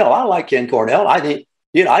Ken Cornell. I like Ken Cornell. I think,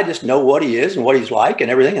 I just know what he is and what he's like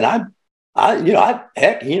and everything. And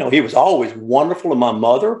he was always wonderful to my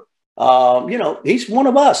mother. He's one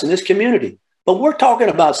of us in this community. But we're talking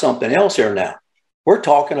about something else here now. We're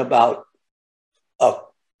talking about a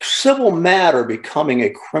civil matter becoming a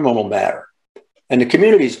criminal matter. And the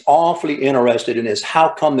community is awfully interested in this. How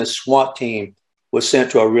come this SWAT team was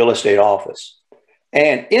sent to a real estate office?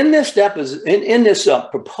 And in this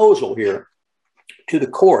proposal here to the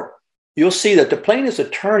court, you'll see that the plaintiff's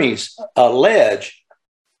attorneys allege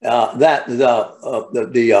that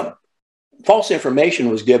the false information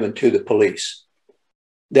was given to the police,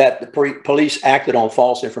 that the police acted on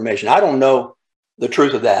false information. I don't know the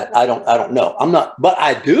truth of that. I don't know. But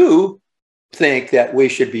I do think that we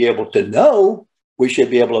should be able to know. We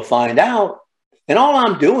should be able to find out. And all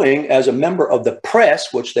I'm doing as a member of the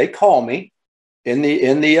press, which they call me in the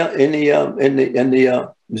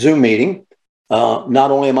Zoom meeting,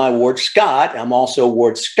 not only am I Ward Scott, I'm also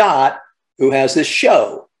Ward Scott, who has this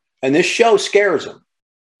show, and this show scares them.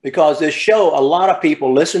 because this show, a lot of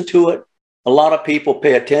people listen to it. A lot of people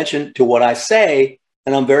pay attention to what I say,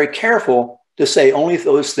 and I'm very careful to say only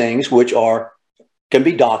those things which can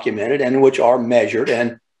be documented and which are measured,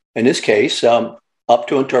 and in this case, up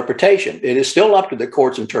to interpretation. It is still up to the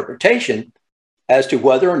court's interpretation as to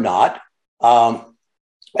whether or not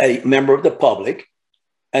a member of the public,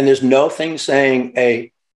 and there's nothing saying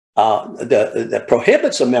that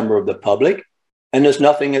prohibits a member of the public, and there's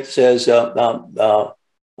nothing that says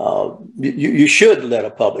you should let a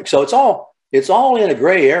public. So it's all in a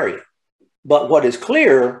gray area. But what is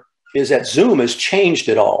clear is that Zoom has changed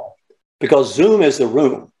it all, because Zoom is the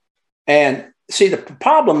room. And see, the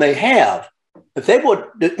problem they have, if they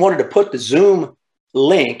wanted to put the Zoom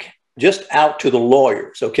link just out to the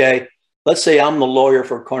lawyers, okay? Let's say I'm the lawyer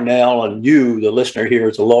for Cornell and you, the listener here,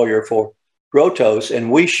 is a lawyer for Grotos,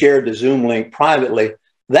 and we shared the Zoom link privately.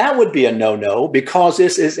 That would be a no-no, because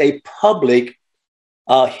this is a public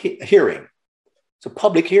hearing. It's a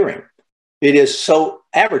public hearing. It is so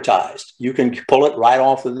advertised. You can pull it right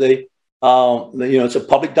off of it's a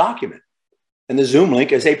public document. And the Zoom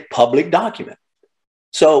link is a public document.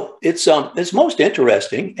 So it's most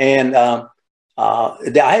interesting. And I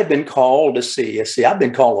have been called to see, I've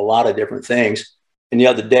been called a lot of different things. And the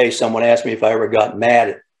other day, someone asked me if I ever got mad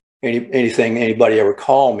at anything anybody ever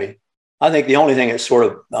called me. I think the only thing that's sort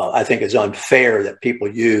of, I think is unfair that people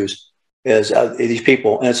use is these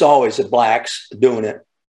people, and it's always the blacks doing it,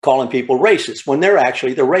 calling people racist when they're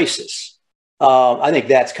actually the racists. I think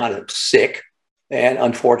that's kind of sick and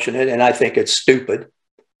unfortunate, and I think it's stupid.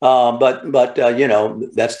 But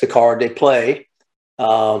that's the card they play.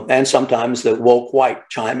 And sometimes the woke white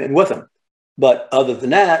chime in with them. But other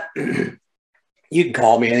than that, you can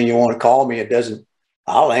call me anything you want to call me.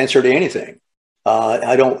 I'll answer to anything.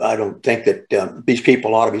 I don't think that these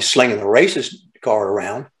people ought to be slinging the racist card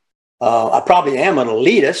around. I probably am an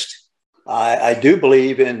elitist. I do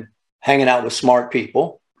believe in hanging out with smart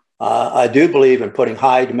people. I do believe in putting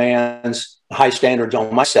high demands, high standards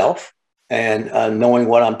on myself, and knowing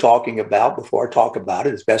what I'm talking about before I talk about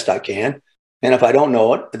it as best I can. And if I don't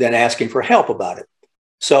know it, then asking for help about it.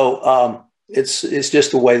 So it's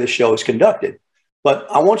just the way the show is conducted. But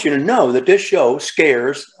I want you to know that this show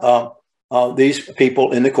scares these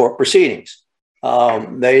people in the court proceedings.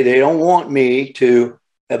 They don't want me to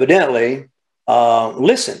evidently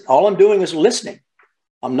listen. All I'm doing is listening.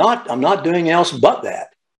 I'm not doing else but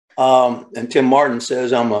that. And Tim Martin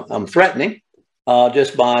says I'm threatening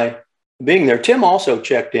just by being there. Tim also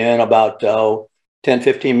checked in about 10,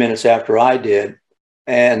 15 minutes after I did.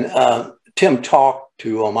 And Tim talked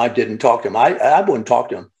to him. I didn't talk to him. I wouldn't talk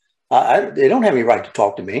to him. They don't have any right to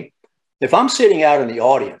talk to me. If I'm sitting out in the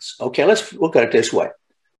audience, okay, let's look at it this way.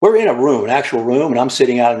 We're in a room, an actual room, and I'm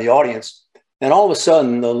sitting out in the audience. And all of a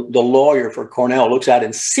sudden, the lawyer for Cornell looks out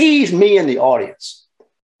and sees me in the audience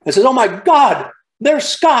and says, "Oh, my God, there's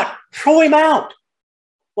Scott. Throw him out."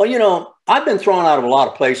 Well, I've been thrown out of a lot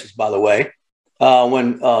of places, by the way.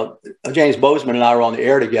 When James Bozeman and I were on the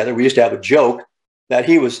air together, we used to have a joke that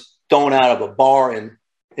he was thrown out of a bar in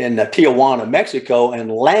Tijuana, Mexico,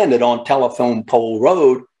 and landed on Telephone Pole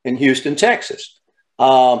Road in Houston, Texas.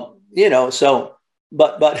 But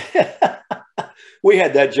we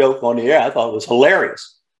had that joke on the air. I thought it was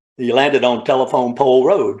hilarious. He landed on Telephone Pole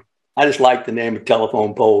Road. I just like the name of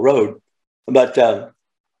Telephone Pole Road. But,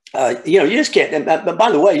 you just can't. And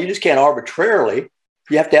by the way, you just can't arbitrarily.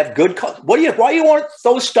 You have to have good cause. Why do you want to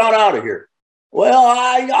throw Scott out of here? Well,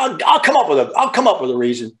 I'll come up with a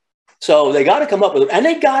reason. So they got to come up with it, and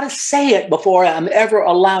they got to say it before I'm ever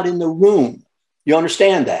allowed in the room. You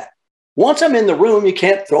understand that? Once I'm in the room, you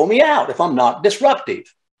can't throw me out if I'm not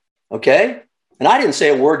disruptive. Okay? And I didn't say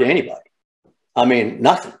a word to anybody. I mean,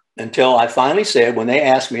 nothing, until I finally said, when they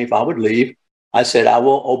asked me if I would leave, I said, I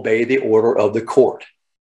will obey the order of the court.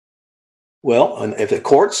 Well, and if the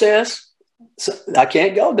court says I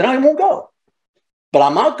can't go, then I won't go. But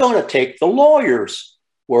I'm not going to take the lawyer's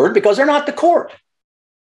word, because they're not the court.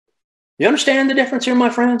 You understand the difference here, my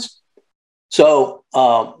friends? So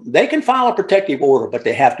they can file a protective order, but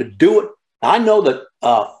they have to do it. I know that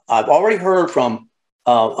I've already heard from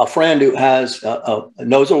a friend who knows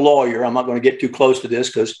a lawyer. I'm not going to get too close to this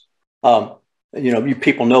because, you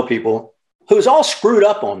people know people who's all screwed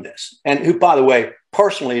up on this, and who, by the way,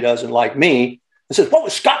 personally doesn't like me, and says, "What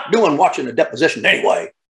was Scott doing watching the deposition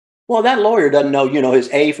anyway?" Well, that lawyer doesn't know, his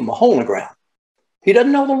A from a hole in the ground. He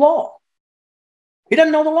doesn't know the law. He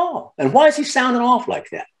doesn't know the law. And why is he sounding off like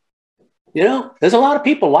that? There's a lot of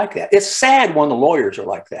people like that. It's sad when the lawyers are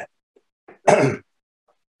like that.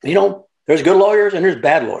 There's good lawyers and there's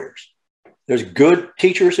bad lawyers. There's good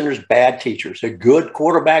teachers and there's bad teachers. There's good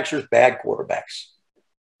quarterbacks, there's bad quarterbacks.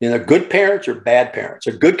 You know, they're good parents or bad parents,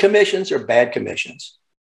 or good commissions or bad commissions.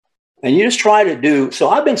 And you just try to do. So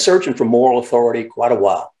I've been searching for moral authority quite a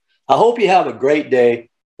while. I hope you have a great day.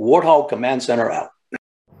 Warthog Command Center out.